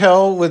a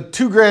hotel with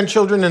 2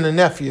 grandchildren and a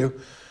nephew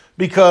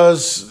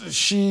because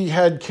she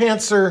had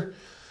cancer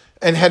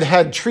and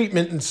had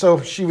treatment, and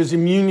so she was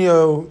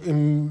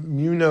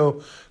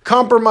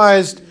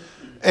immunocompromised,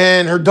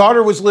 and her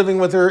daughter was living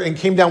with her and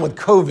came down with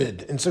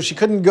COVID, and so she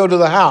couldn't go to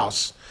the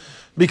house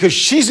because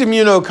she's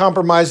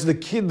immunocompromised.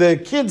 The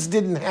kids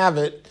didn't have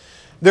it.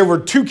 There were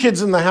 2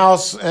 kids in the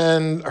house,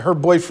 and her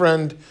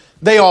boyfriend,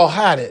 they all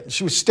had it.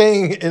 She was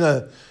staying in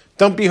a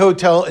dumpy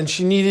hotel, and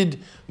she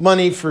needed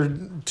money for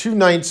 2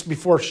 nights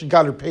before she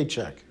got her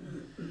paycheck.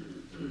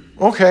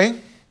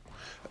 Okay.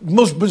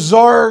 Most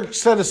bizarre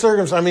set of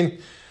circumstances.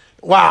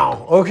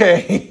 Wow.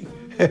 Okay.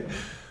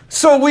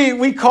 So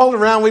we called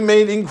around, we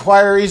made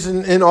inquiries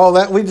and all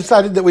that. We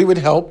decided that we would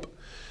help.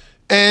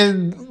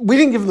 And we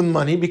didn't give them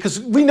money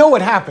because we know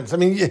what happens.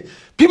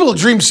 People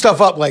dream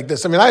stuff up like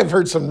this. I've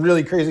heard some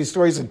really crazy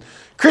stories, and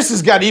Chris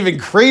has got even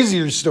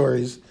crazier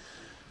stories.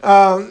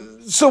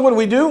 So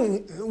what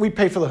do? We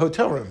pay for the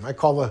hotel room. I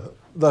call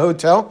the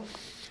hotel,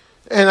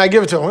 and I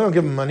give it to them. We don't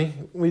give them money.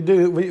 We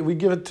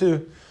give it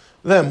to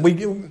them. We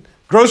give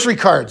grocery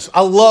cards.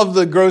 I love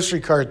the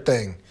grocery card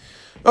thing.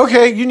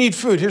 Okay, you need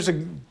food. Here's a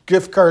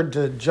gift card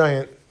to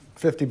Giant,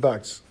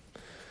 $50.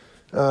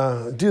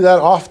 Do that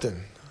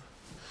often.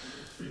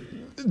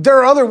 There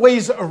are other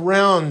ways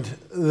around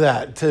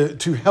that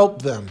to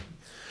help them.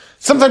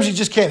 Sometimes you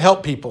just can't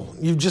help people.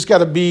 You've just got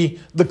to be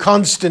the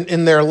constant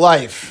in their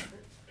life.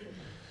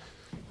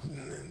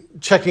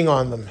 Checking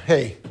on them.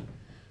 Hey,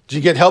 did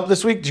you get help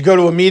this week? Did you go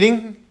to a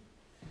meeting?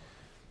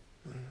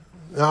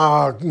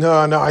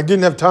 No, I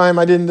didn't have time.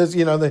 I didn't,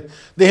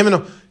 they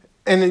haven't,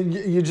 and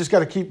you just got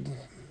to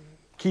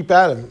keep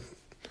at them.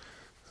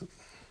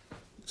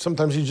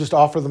 Sometimes you just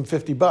offer them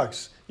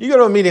 $50. You go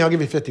to a meeting, I'll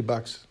give you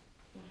 $50.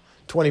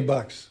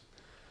 $20.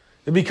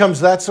 It becomes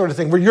that sort of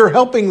thing where you're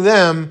helping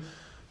them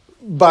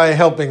by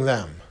helping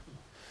them.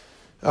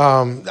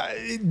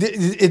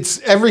 It's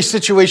every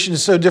situation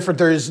is so different.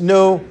 There is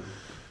no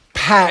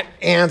pat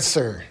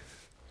answer.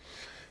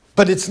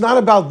 But it's not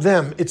about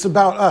them. It's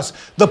about us.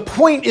 The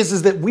point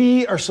is that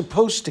we are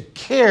supposed to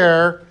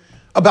care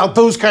about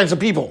those kinds of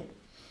people.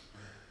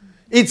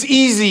 It's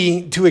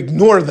easy to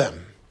ignore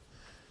them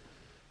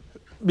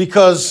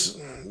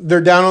because they're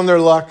down on their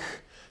luck.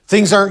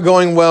 Things aren't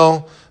going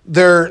well.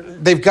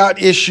 They've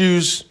got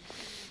issues,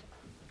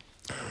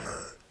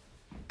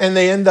 and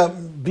they end up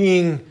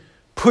being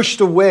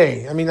pushed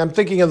away. I'm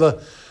thinking of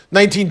the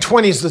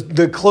 1920s,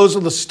 the close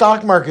of the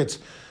stock markets,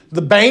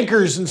 the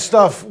bankers and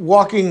stuff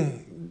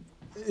walking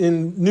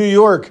in New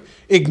York,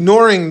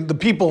 ignoring the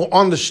people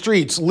on the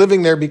streets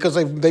living there because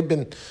they've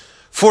been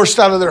forced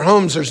out of their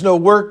homes. There's no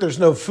work. There's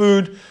no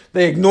food.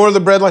 They ignore the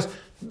bread lines.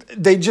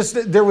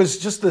 There was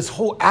just this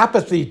whole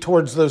apathy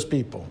towards those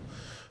people.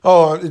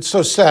 Oh, it's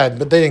so sad,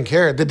 but they didn't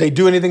care. Did they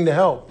do anything to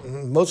help?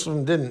 Most of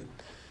them didn't.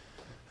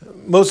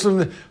 Most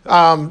of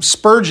them,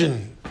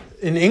 Spurgeon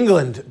in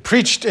England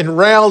preached and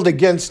railed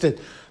against it.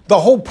 The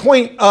whole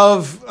point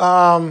of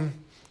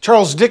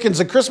Charles Dickens'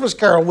 A Christmas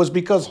Carol was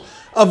because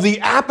of the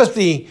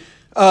apathy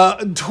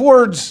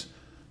towards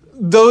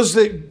those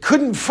that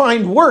couldn't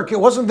find work. It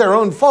wasn't their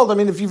own fault. I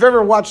mean, if you've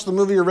ever watched the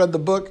movie or read the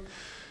book,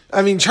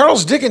 I mean,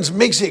 Charles Dickens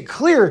makes it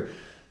clear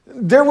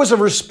there was a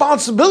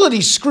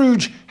responsibility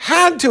Scrooge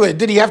had to it.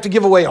 Did he have to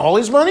give away all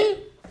his money?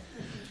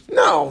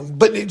 No,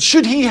 but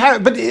should he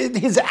have? But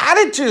his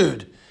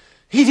attitude,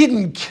 he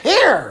didn't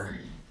care.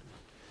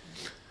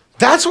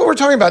 That's what we're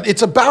talking about.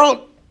 It's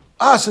about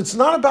us. It's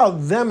not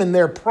about them and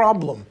their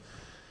problem.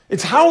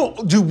 It's how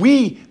do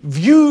we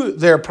view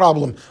their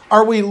problem?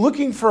 Are we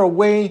looking for a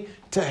way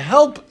to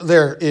help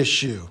their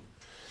issue?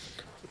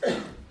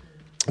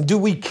 Do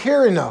we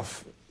care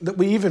enough that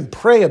we even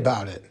pray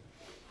about it?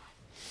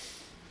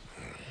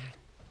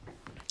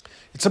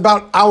 It's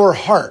about our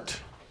heart.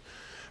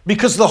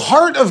 Because the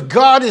heart of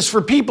God is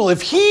for people.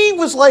 If he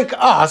was like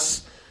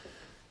us,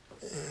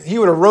 he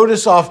would have wrote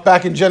us off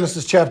back in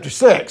Genesis chapter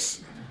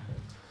 6.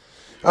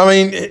 I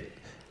mean,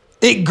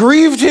 it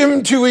grieved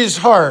him to his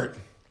heart.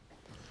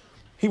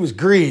 He was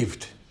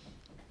grieved.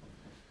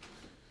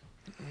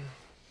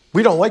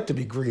 We don't like to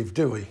be grieved,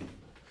 do we?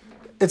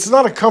 It's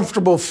not a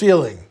comfortable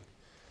feeling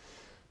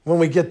when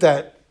we get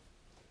that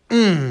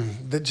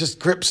that just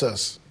grips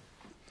us.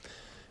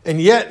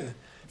 And yet,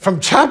 from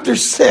chapter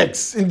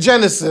 6 in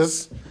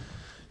Genesis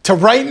to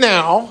right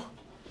now,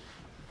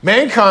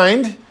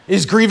 mankind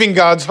is grieving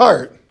God's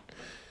heart.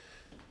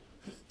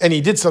 And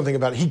he did something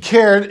about it. He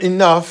cared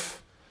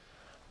enough.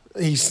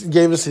 He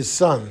gave us his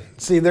son.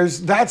 See,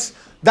 that's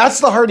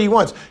the heart he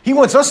wants. He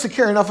wants us to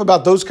care enough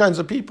about those kinds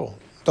of people.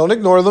 Don't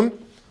ignore them.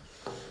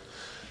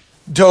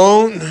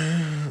 Don't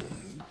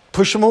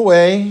push them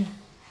away.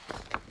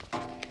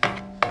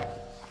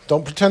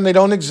 Don't pretend they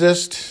don't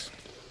exist.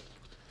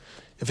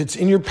 If it's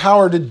in your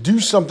power to do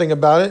something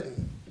about it,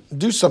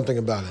 do something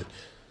about it.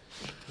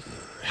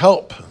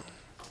 Help,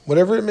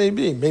 whatever it may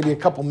be. Maybe a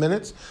couple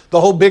minutes.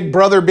 The whole Big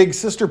Brother, Big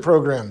Sister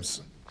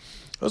programs.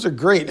 Those are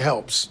great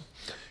helps.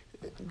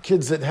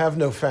 Kids that have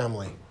no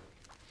family.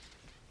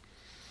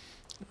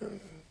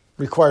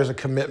 Requires a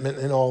commitment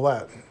and all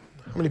that.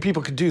 How many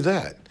people could do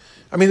that?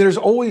 I mean, there's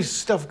always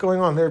stuff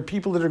going on. There are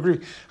people that agree.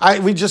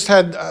 We just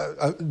had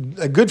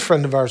a good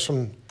friend of ours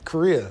from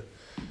Korea.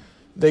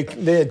 They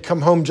had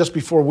come home just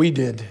before we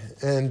did,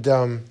 and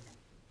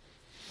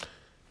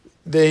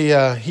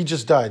he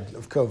just died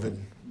of COVID.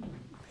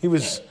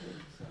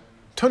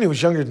 Tony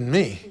was younger than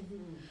me.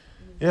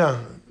 Yeah,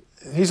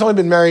 he's only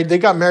been married. They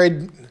got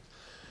married.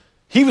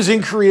 He was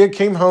in Korea,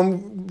 came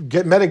home,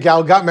 met a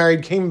gal, got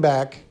married, came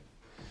back,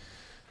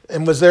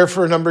 and was there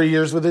for a number of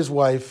years with his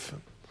wife.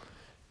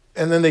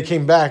 And then they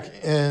came back,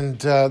 and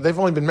they've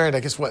only been married, I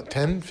guess,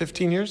 10,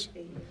 15 years?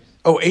 8 years.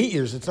 Oh, 8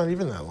 years. It's not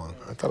even that long.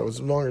 I thought it was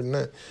longer than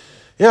that.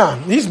 Yeah,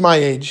 he's my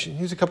age.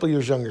 He's a couple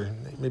years younger,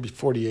 maybe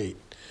 48.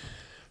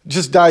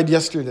 Just died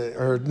yesterday,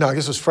 or no, I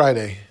guess it was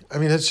Friday. I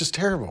mean, it's just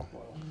terrible.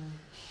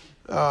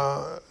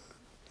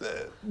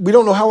 We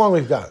don't know how long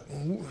we've got.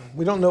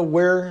 We don't know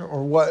where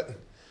or what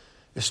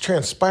is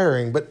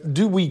transpiring, but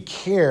do we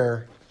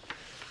care,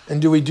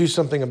 and do we do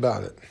something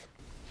about it?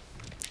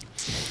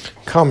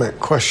 Comment,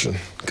 question.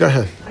 Go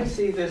ahead. I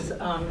see this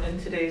in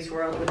today's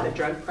world with the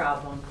drug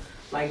problem,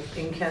 like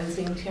in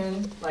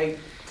Kensington, like,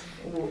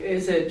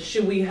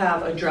 should we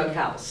have a drug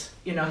house?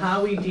 You know, how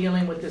are we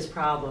dealing with this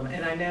problem?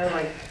 And I know,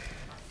 like,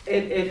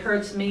 it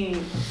hurts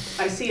me.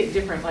 I see it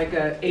different, like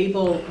a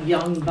able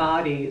young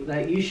body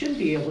that you should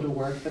be able to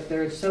work, but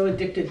they're so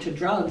addicted to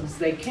drugs,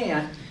 they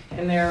can't.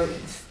 And they're,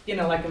 you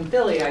know, like in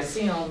Philly, I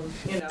see them,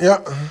 you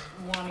know,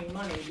 wanting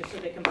money just so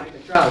they can buy the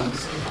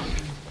drugs.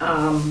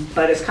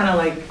 But it's kind of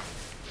like,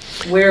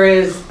 where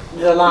is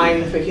the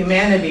line for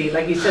humanity?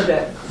 Like you said,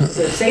 that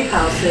the safe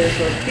houses,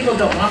 where people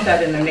don't want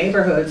that in their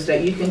neighborhoods,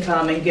 that you can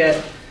come and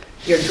get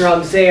your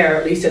drugs there,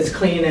 at least it's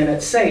clean and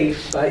it's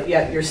safe, but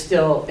yet you're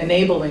still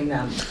enabling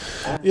them.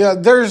 Yeah,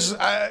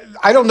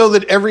 I don't know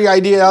that every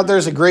idea out there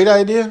is a great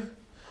idea.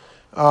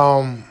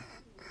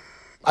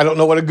 I don't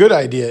know what a good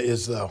idea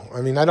is, though.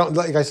 I mean,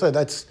 like I said,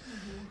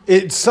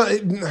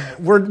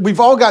 we've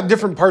all got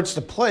different parts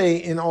to play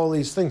in all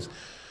these things.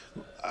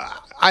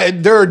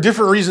 There are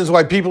different reasons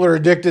why people are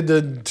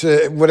addicted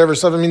to whatever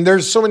stuff. I mean,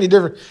 there's so many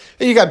different.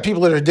 You got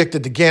people that are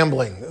addicted to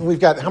gambling. We've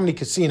got how many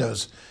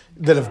casinos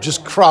that have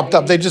just cropped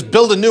up? They just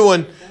build a new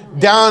one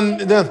down.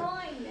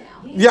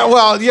 Yeah,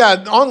 well,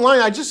 yeah, online.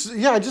 I just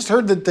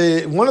heard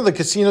that one of the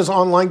casinos,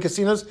 online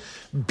casinos,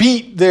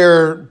 beat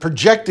their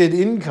projected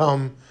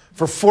income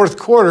for fourth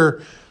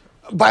quarter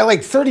by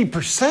like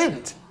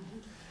 30%.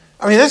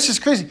 I mean, that's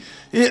just crazy.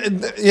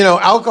 You know,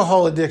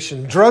 alcohol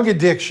addiction, drug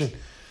addiction.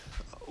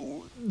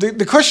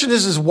 The question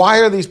is why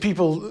are these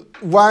people,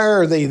 why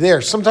are they there?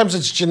 Sometimes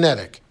it's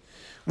genetic.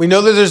 We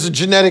know that there's a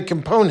genetic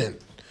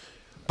component,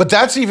 but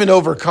that's even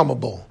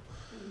overcomeable.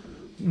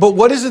 But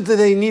what is it that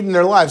they need in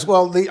their lives?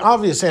 Well, the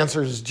obvious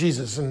answer is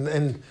Jesus.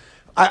 And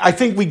I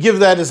think we give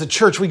that as a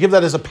church, we give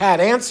that as a pat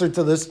answer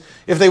to this,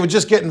 if they would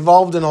just get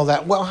involved in all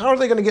that. Well, how are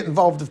they going to get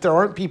involved if there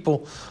aren't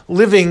people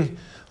living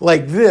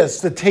like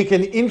this that take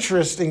an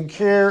interest and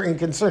care and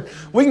concern.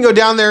 We can go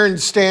down there and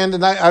stand,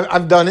 and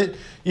I've done it.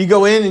 You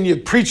go in and you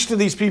preach to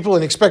these people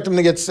and expect them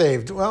to get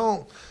saved.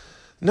 Well,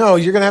 no,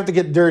 you're going to have to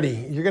get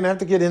dirty. You're going to have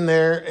to get in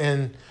there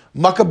and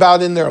muck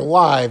about in their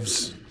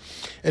lives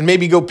and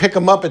maybe go pick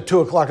them up at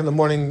 2 o'clock in the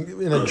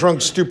morning in a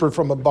drunk stupor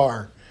from a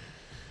bar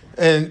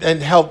and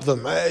help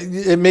them.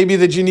 It may be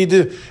that you need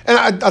to,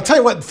 and I'll tell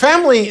you what,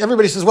 family,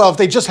 everybody says, well, if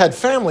they just had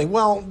family,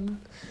 well,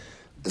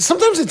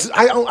 sometimes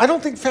I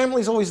don't think family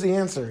is always the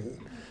answer.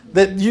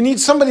 That you need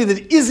somebody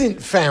that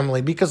isn't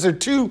family because they're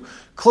too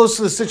close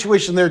to the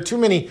situation. There are too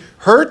many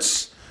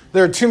hurts.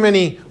 There are too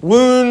many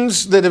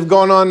wounds that have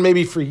gone on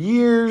maybe for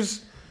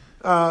years.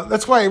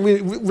 That's why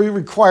we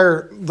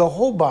require the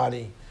whole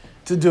body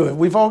to do it.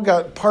 We've all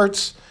got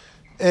parts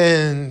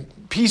and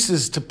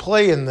pieces to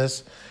play in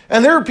this.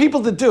 And there are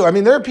people that do. I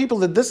mean, there are people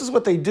that this is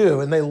what they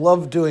do, and they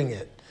love doing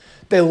it.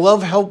 They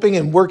love helping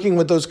and working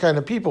with those kind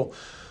of people.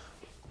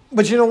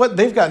 But you know what?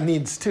 They've got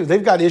needs too.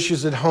 They've got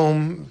issues at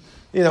home.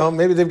 You know,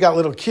 maybe they've got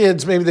little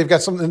kids. Maybe they've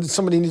got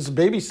somebody needs to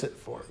babysit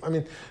for them. I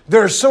mean,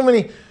 there are so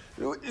many.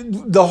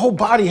 The whole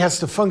body has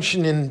to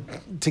function in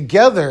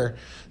together.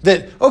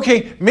 That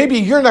okay, maybe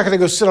you're not going to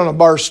go sit on a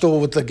bar stool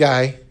with the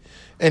guy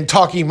and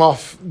talk him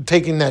off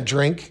taking that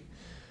drink,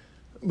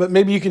 but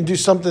maybe you can do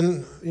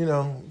something, you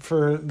know,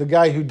 for the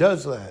guy who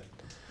does that.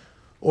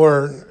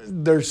 Or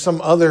there's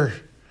some other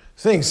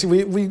thing. See,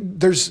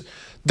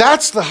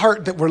 that's the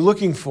heart that we're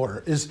looking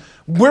for, is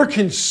we're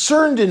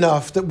concerned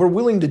enough that we're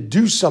willing to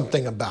do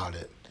something about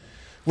it.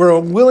 We're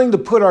willing to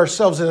put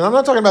ourselves in. And I'm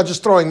not talking about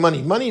just throwing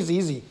money. Money is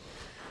easy.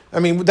 I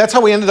mean, that's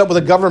how we ended up with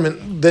a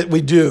government that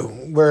we do,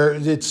 where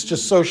it's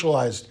just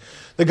socialized.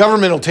 The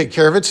government will take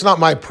care of it. It's not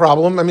my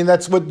problem. I mean,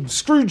 that's what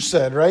Scrooge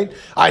said, right?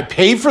 I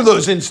pay for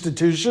those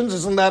institutions.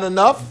 Isn't that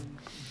enough?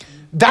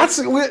 That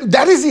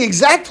is the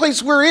exact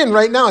place we're in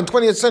right now in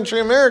 20th century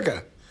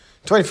America,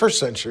 21st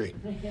century.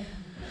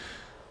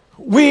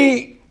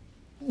 We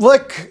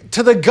look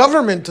to the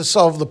government to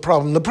solve the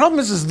problem. The problem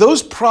is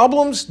those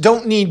problems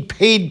don't need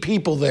paid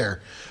people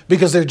there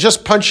because they're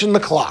just punching the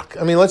clock.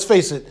 I mean, let's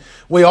face it.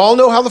 We all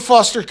know how the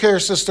foster care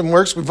system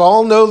works. We've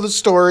all know the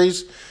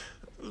stories.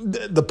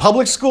 The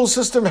public school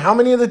system, how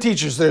many of the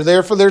teachers, they're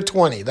there for their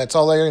 20. That's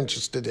all they're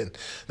interested in.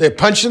 They're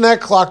punching that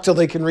clock till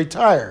they can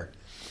retire.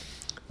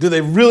 Do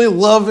they really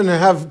love and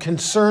have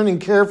concern and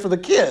care for the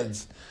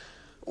kids?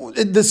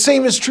 The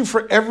same is true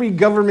for every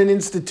government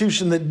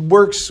institution that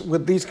works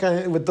with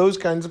those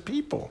kinds of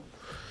people.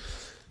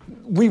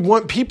 We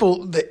want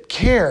people that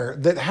care,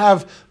 that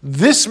have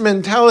this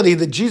mentality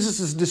that Jesus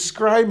is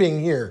describing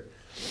here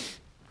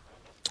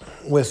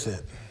with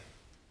it.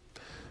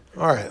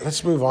 All right,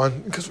 let's move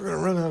on because we're going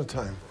to run out of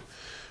time.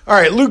 All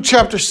right, Luke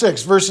chapter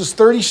 6, verses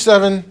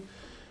 37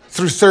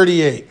 through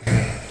 38.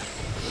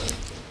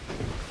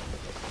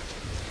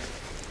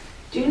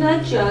 Do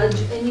not judge,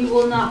 and you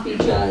will not be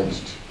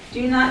judged.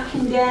 Do not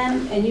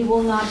condemn, and you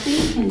will not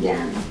be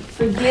condemned.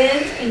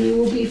 Forgive, and you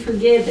will be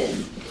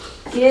forgiven.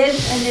 Give,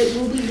 and it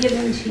will be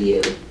given to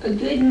you. A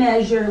good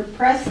measure,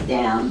 pressed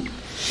down,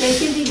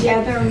 shaken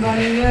together, and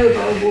running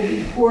over, will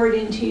be poured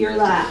into your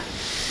lap.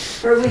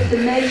 For with the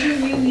measure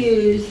you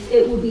use,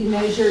 it will be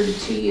measured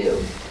to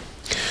you.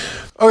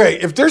 Okay,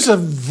 if there's a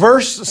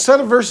set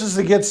of verses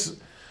that gets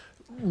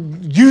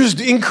used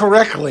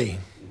incorrectly,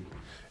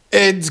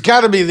 it's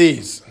got to be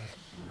these.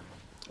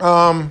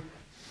 Again,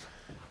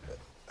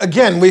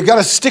 we've got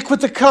to stick with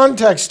the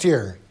context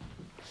here.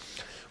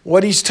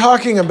 What he's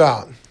talking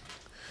about.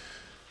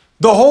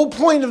 The whole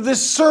point of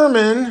this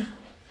sermon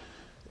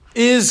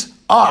is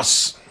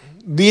us,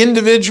 the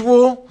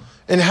individual,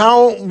 and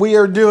how we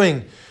are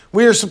doing.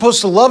 We are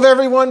supposed to love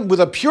everyone with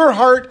a pure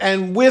heart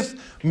and with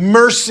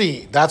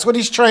mercy. That's what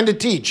he's trying to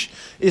teach,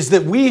 is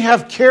that we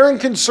have care and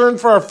concern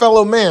for our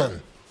fellow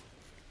man.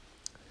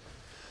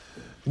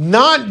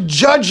 Not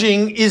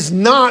judging is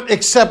not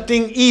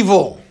accepting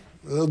evil.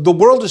 The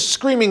world is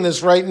screaming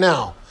this right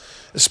now,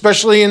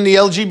 especially in the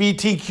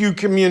LGBTQ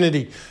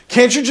community.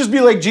 Can't you just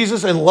be like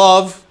Jesus and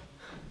love?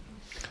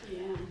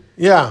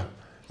 Yeah.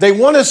 They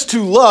want us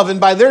to love, and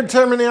by their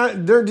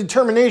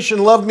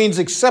determination, love means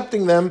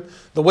accepting them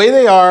the way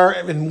they are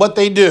and what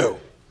they do.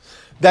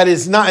 That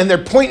is not, and they're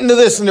pointing to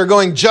this and they're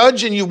going,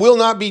 judge and you will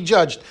not be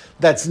judged.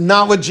 That's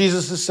not what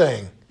Jesus is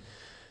saying.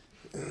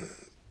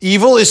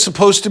 Evil is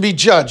supposed to be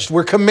judged.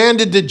 We're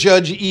commanded to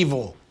judge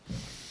evil.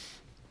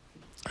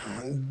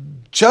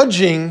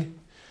 Judging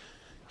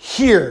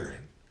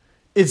here,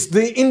 it's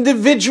the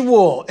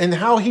individual and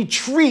how he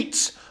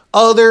treats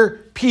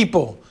other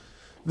people.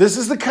 This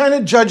is the kind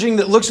of judging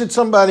that looks at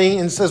somebody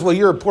and says, well,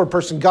 you're a poor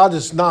person. God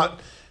is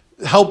not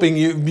helping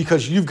you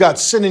because you've got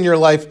sin in your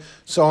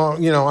life. So,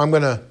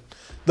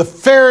 the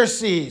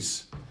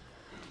Pharisees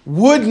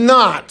would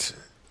not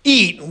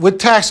eat with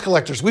tax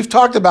collectors. We've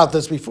talked about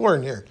this before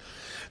in here.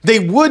 They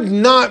would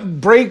not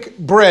break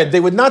bread.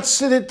 They would not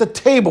sit at the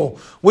table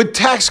with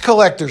tax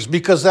collectors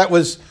because that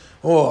was,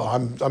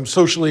 I'm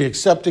socially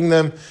accepting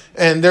them.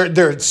 And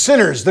they're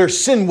sinners. Their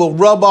sin will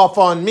rub off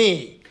on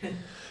me.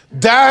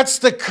 That's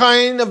the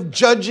kind of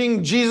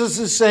judging Jesus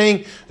is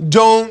saying,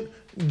 don't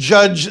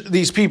judge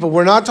these people.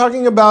 We're not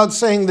talking about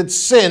saying that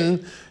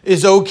sin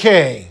is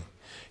okay.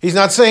 He's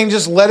not saying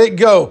just let it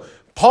go.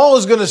 Paul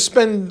is going to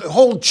spend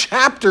whole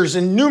chapters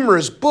in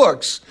numerous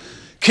books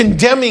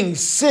condemning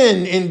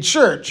sin in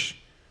church.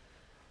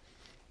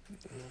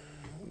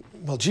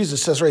 Well,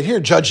 Jesus says right here,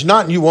 judge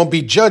not and you won't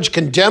be judged,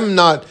 condemn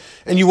not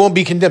and you won't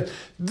be condemned.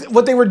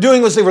 What they were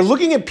doing was they were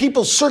looking at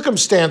people's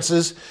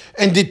circumstances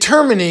and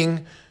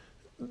determining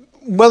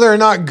whether or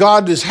not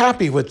God is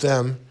happy with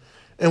them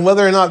and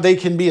whether or not they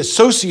can be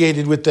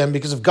associated with them,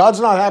 because if God's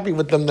not happy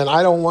with them, then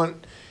I don't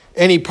want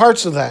any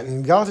parts of that.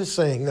 And God is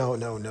saying, no,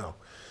 no, no.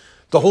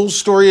 The whole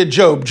story of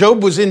Job.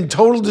 Job was in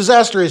total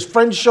disaster. His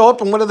friends show up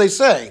and what do they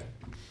say?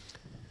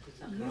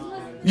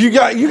 You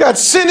got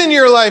sin in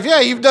your life.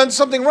 Yeah, you've done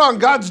something wrong.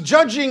 God's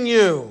judging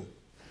you.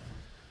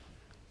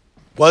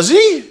 Was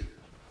he?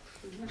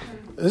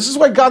 This is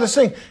what God is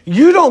saying.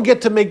 You don't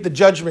get to make the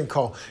judgment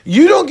call.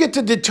 You don't get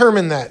to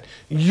determine that.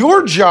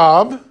 Your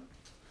job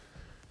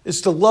is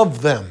to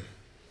love them.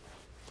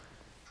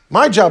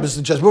 My job is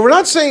to judge. But we're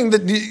not saying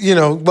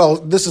that, well,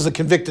 this is a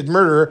convicted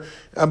murderer,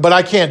 but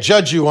I can't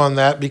judge you on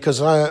that because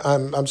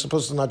I'm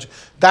supposed to not.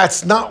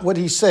 That's not what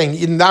he's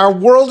saying. And our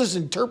world is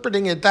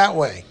interpreting it that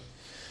way.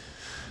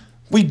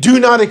 We do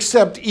not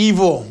accept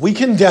evil. We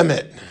condemn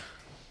it.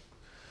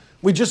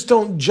 We just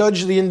don't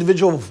judge the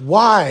individual of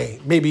why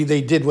maybe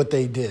they did what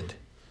they did.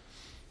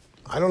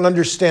 I don't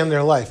understand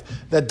their life.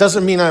 That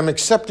doesn't mean I'm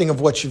accepting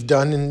of what you've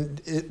done,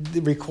 and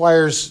it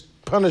requires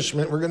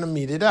punishment. We're going to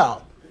mete it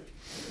out.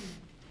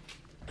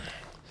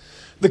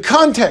 The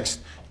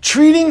context,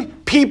 treating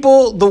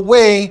people the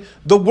way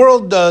the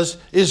world does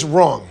is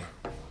wrong.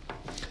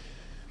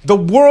 The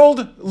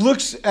world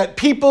looks at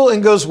people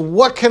and goes,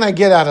 what can I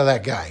get out of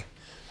that guy?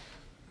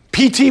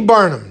 P.T.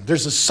 Barnum,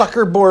 there's a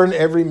sucker born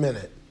every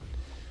minute.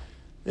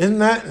 Isn't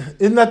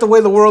that the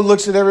way the world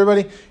looks at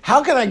everybody?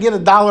 How can I get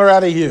 $1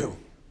 out of you?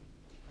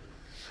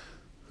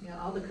 Yeah,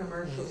 all the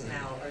commercials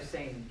now are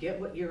saying, get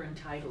what you're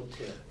entitled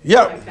to.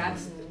 Yeah. Like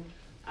that's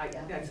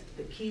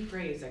the key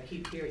phrase I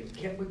keep hearing,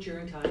 get what you're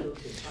entitled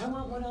to. I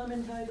want what I'm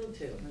entitled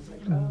to. And it's like,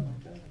 oh my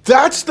God.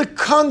 That's the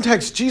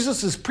context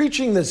Jesus is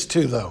preaching this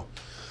to, though.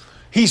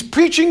 He's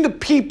preaching to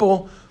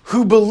people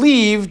who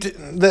believed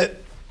that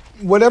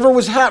whatever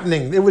was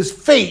happening, it was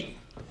fate.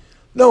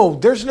 No,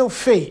 there's no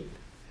fate.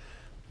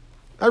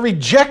 I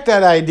reject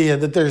that idea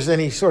that there's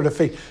any sort of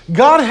fate.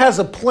 God has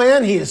a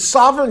plan. He is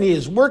sovereign. He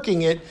is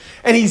working it.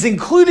 And he's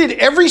included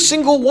every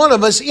single one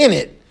of us in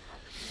it.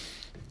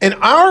 And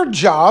our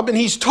job, and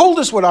he's told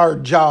us what our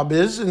job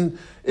is, and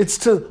it's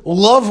to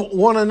love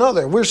one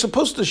another. We're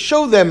supposed to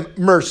show them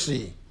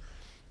mercy.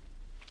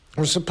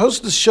 We're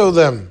supposed to show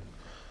them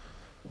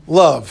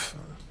love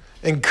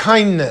and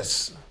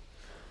kindness,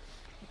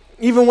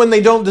 even when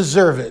they don't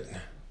deserve it.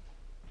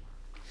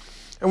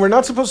 And we're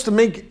not supposed to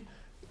make,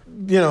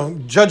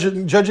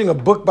 judging a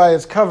book by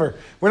its cover.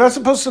 We're not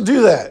supposed to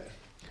do that.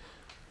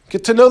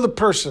 Get to know the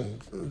person.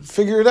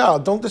 Figure it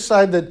out. Don't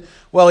decide that,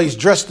 well, he's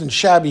dressed in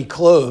shabby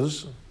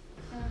clothes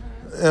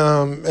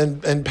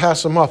and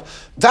pass him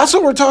off. That's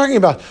what we're talking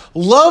about.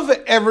 Love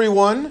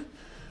everyone.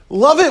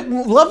 Love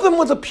them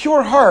with a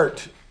pure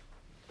heart.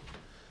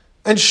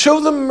 And show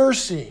them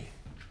mercy.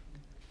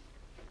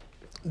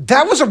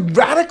 That was a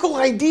radical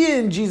idea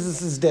in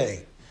Jesus'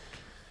 day.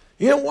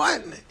 You know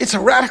what? It's a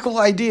radical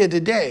idea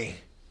today.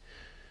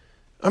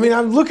 I mean,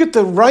 I look at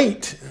the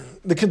right,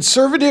 the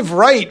conservative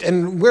right,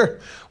 and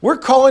we're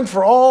calling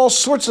for all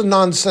sorts of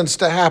nonsense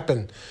to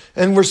happen.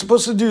 And we're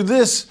supposed to do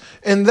this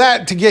and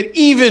that to get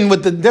even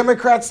with the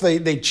Democrats.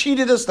 They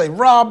cheated us, they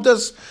robbed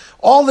us,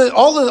 all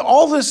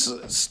this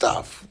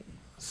stuff.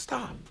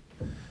 Stop.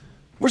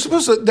 We're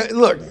supposed to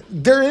look,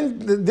 they're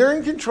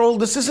in control.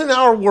 This isn't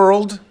our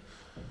world.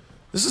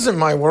 This isn't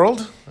my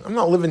world. I'm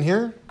not living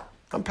here.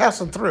 I'm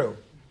passing through.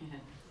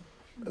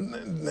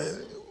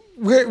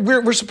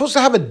 We're supposed to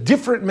have a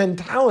different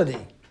mentality.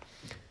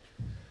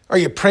 Are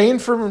you praying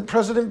for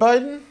President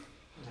Biden?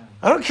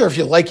 I don't care if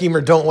you like him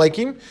or don't like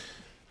him.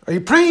 Are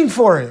you praying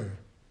for him?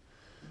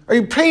 Are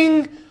you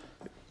praying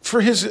for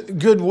his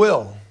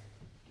goodwill?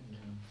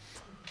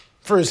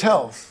 For his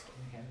health?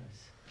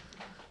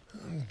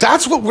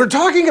 That's what we're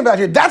talking about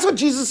here. That's what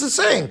Jesus is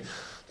saying.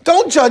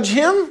 Don't judge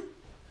him.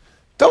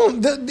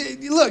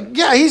 Look,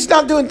 yeah, he's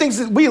not doing things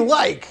that we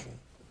like.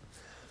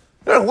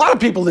 There are a lot of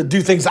people that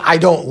do things that I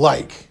don't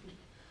like.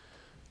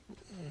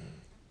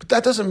 But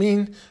that doesn't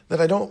mean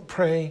that I don't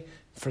pray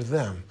for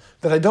them.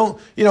 That I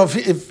don't,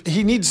 if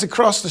he needs to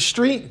cross the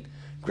street,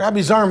 grab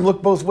his arm,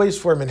 look both ways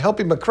for him, and help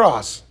him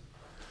across.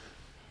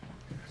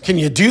 Can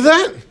you do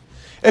that?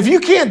 If you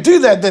can't do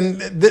that, then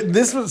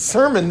this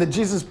sermon that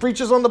Jesus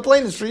preaches on the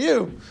plane is for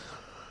you.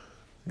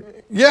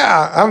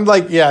 Yeah, I'm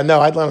like,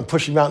 I'd let him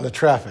push him out into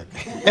traffic.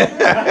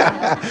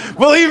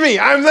 Believe me,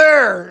 I'm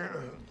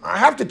there. I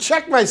have to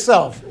check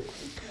myself.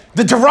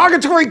 The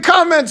derogatory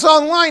comments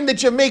online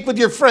that you make with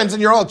your friends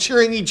and you're all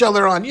cheering each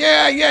other on.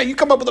 Yeah, you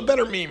come up with a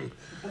better meme.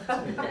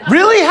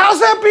 Really? How's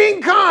that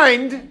being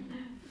kind?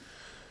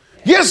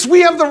 Yes,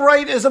 we have the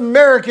right as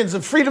Americans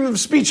of freedom of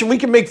speech and we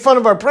can make fun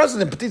of our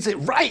president, but is it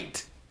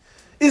right?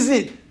 Is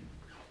it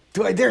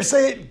Do I dare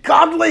say it?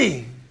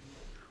 Godly.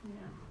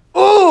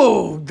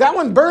 Oh, that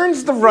one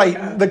burns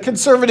the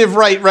conservative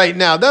right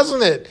now,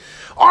 doesn't it?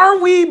 Are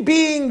we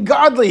being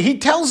godly? He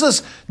tells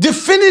us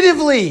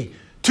definitively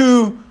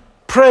to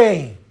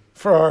pray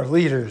for our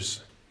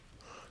leaders,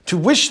 to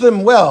wish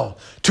them well,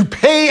 to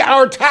pay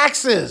our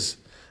taxes.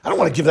 I don't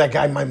want to give that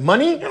guy my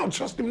money. I don't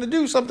trust him to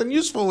do something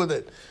useful with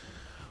it.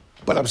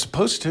 But I'm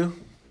supposed to.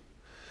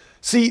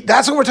 See,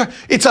 that's what we're talking.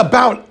 It's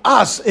about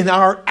us and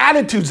our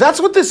attitudes.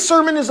 That's what this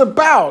sermon is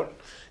about.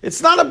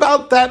 It's not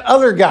about that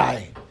other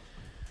guy.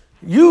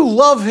 You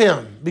love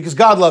him because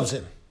God loves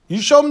him.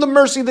 You show him the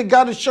mercy that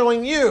God is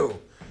showing you.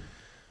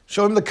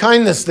 Show him the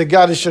kindness that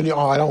God is showing you.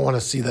 Oh, I don't want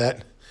to see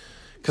that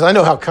because I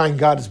know how kind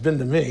God has been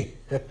to me.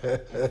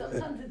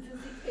 Sometimes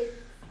it's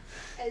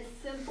as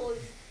simple as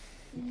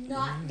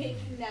not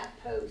making that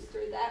post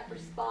or that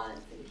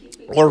response and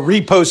keeping Or that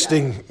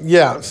reposting, stuff.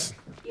 yes.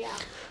 Yeah,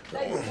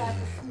 I did that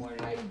this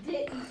morning. I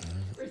didn't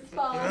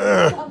respond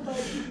to somebody.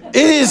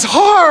 It is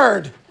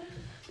hard.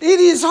 It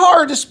is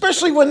hard,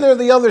 especially when they're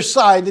the other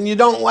side and you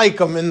don't like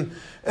them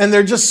and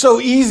they're just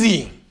so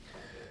easy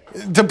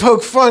to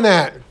poke fun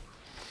at.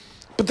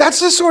 But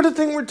that's the sort of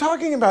thing we're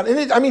talking about.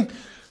 And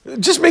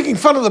just making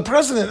fun of the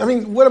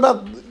president. What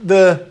about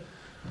the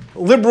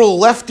liberal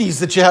lefties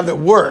that you have at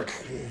work?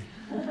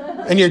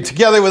 And you're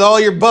together with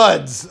all your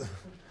buds.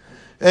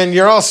 And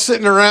you're all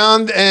sitting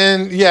around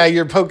and, yeah,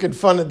 you're poking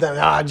fun at them.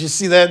 Did you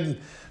see that?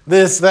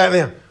 This, that,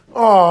 and that.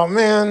 Oh,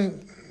 man.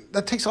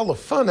 That takes all the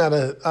fun out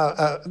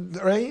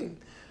of, right?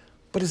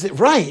 But is it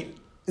right?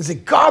 Is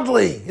it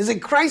godly? Is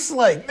it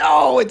Christ-like?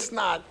 No, it's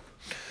not.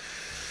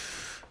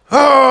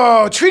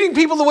 Oh, treating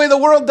people the way the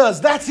world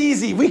does. That's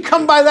easy. We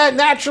come by that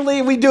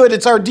naturally. We do it.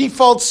 It's our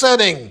default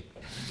setting.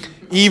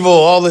 Evil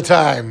all the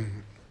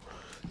time.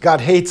 God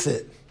hates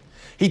it.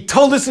 He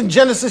told us in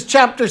Genesis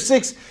chapter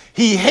 6,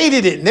 he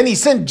hated it. And then he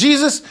sent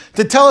Jesus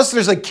to tell us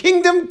there's a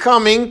kingdom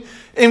coming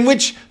in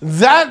which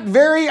that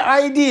very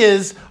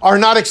ideas are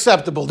not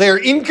acceptable. They are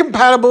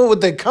incompatible with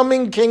the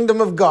coming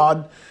kingdom of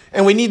God,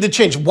 and we need to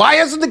change. Why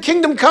hasn't the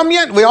kingdom come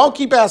yet? We all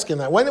keep asking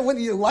that. Why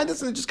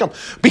doesn't it just come?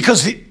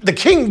 Because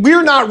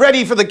we're not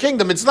ready for the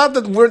kingdom. It's not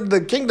that the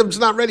kingdom's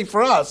not ready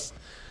for us.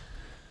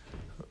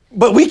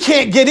 But we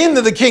can't get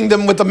into the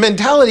kingdom with the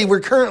mentality we're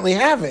currently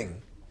having.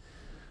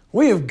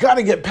 We have got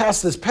to get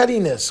past this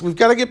pettiness. We've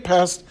got to get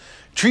past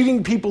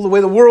treating people the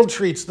way the world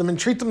treats them and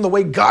treat them the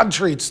way God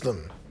treats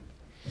them.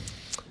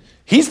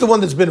 He's the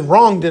one that's been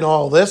wronged in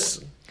all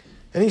this,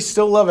 and he's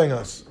still loving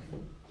us.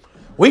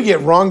 We get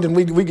wronged and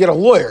we get a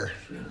lawyer.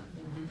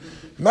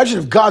 Imagine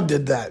if God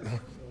did that.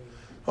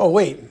 Oh,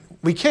 wait,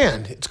 we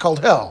can. It's called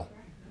hell.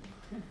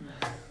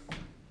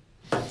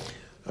 All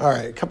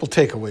right, a couple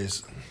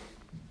takeaways.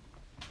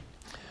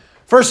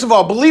 First of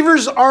all,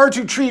 believers are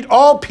to treat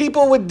all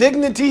people with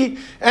dignity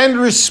and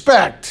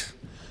respect.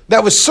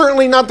 That was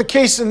certainly not the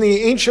case in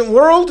the ancient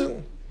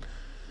world.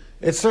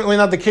 It's certainly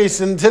not the case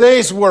in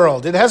today's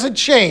world. It hasn't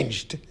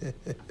changed.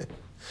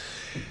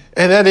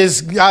 And that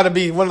has got to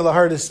be one of the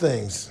hardest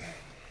things.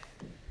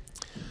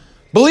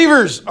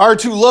 Believers are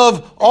to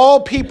love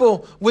all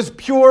people with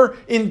pure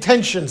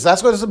intentions.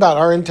 That's what it's about,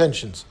 our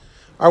intentions.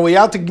 Are we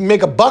out to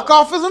make a buck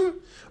off of them?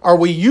 Are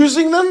we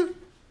using them?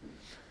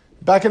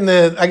 Back in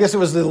I guess it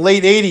was the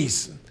late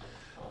 80s,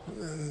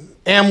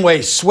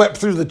 Amway swept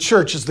through the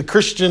church as the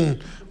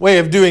Christian way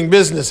of doing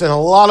business, and a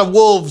lot of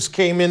wolves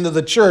came into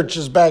the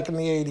churches back in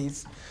the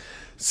 80s,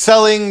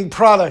 selling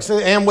products.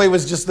 Amway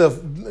was just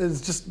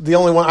the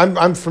only one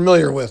I'm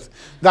familiar with.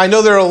 Now, I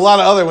know there are a lot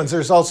of other ones.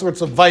 There's all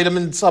sorts of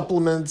vitamin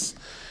supplements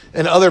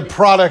and other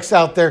products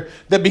out there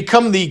that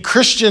become the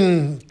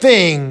Christian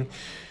thing,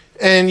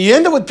 and you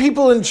end up with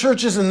people in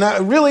churches, and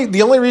that really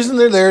the only reason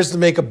they're there is to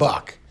make a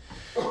buck.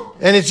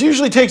 And it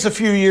usually takes a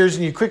few years,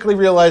 and you quickly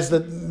realize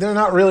that they're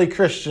not really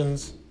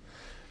Christians.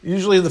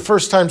 Usually the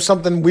first time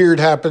something weird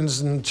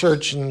happens in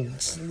church, and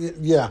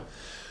yeah.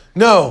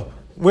 No,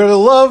 we're to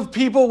love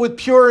people with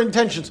pure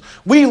intentions.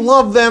 We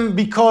love them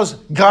because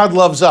God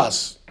loves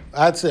us.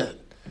 That's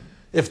it.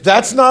 If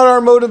that's not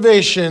our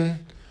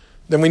motivation,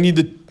 then we need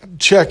to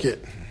check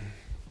it.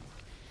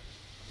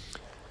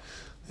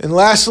 And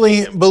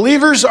lastly,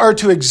 believers are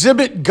to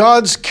exhibit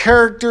God's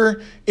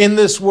character in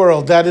this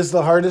world. That is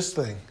the hardest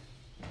thing.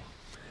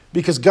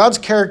 Because God's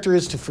character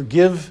is to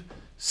forgive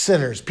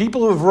sinners,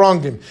 people who have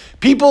wronged him,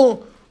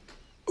 people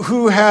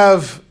who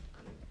have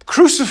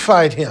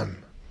crucified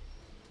him.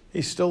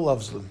 He still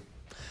loves them.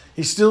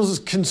 He still is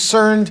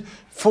concerned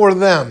for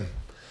them.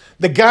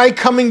 The guy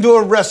coming to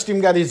arrest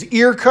him got his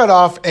ear cut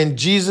off, and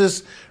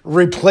Jesus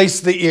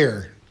replaced the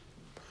ear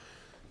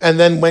and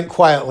then went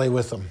quietly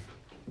with him.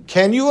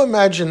 Can you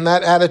imagine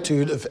that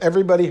attitude if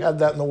everybody had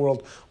that in the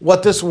world?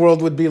 What this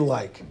world would be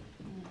like?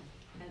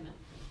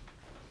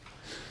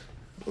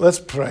 Let's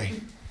pray.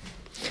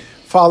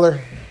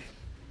 Father,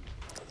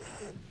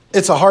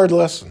 it's a hard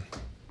lesson.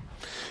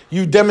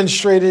 You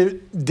demonstrate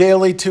it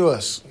daily to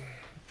us.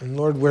 And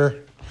Lord,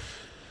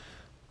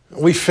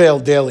 we fail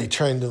daily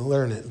trying to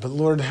learn it. But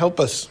Lord, help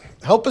us.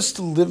 Help us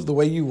to live the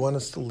way you want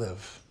us to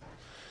live.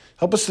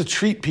 Help us to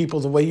treat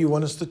people the way you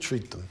want us to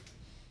treat them.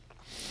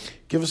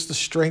 Give us the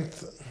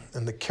strength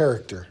and the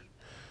character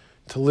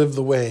to live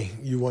the way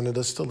you wanted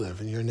us to live.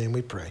 In your name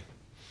we pray.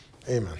 Amen.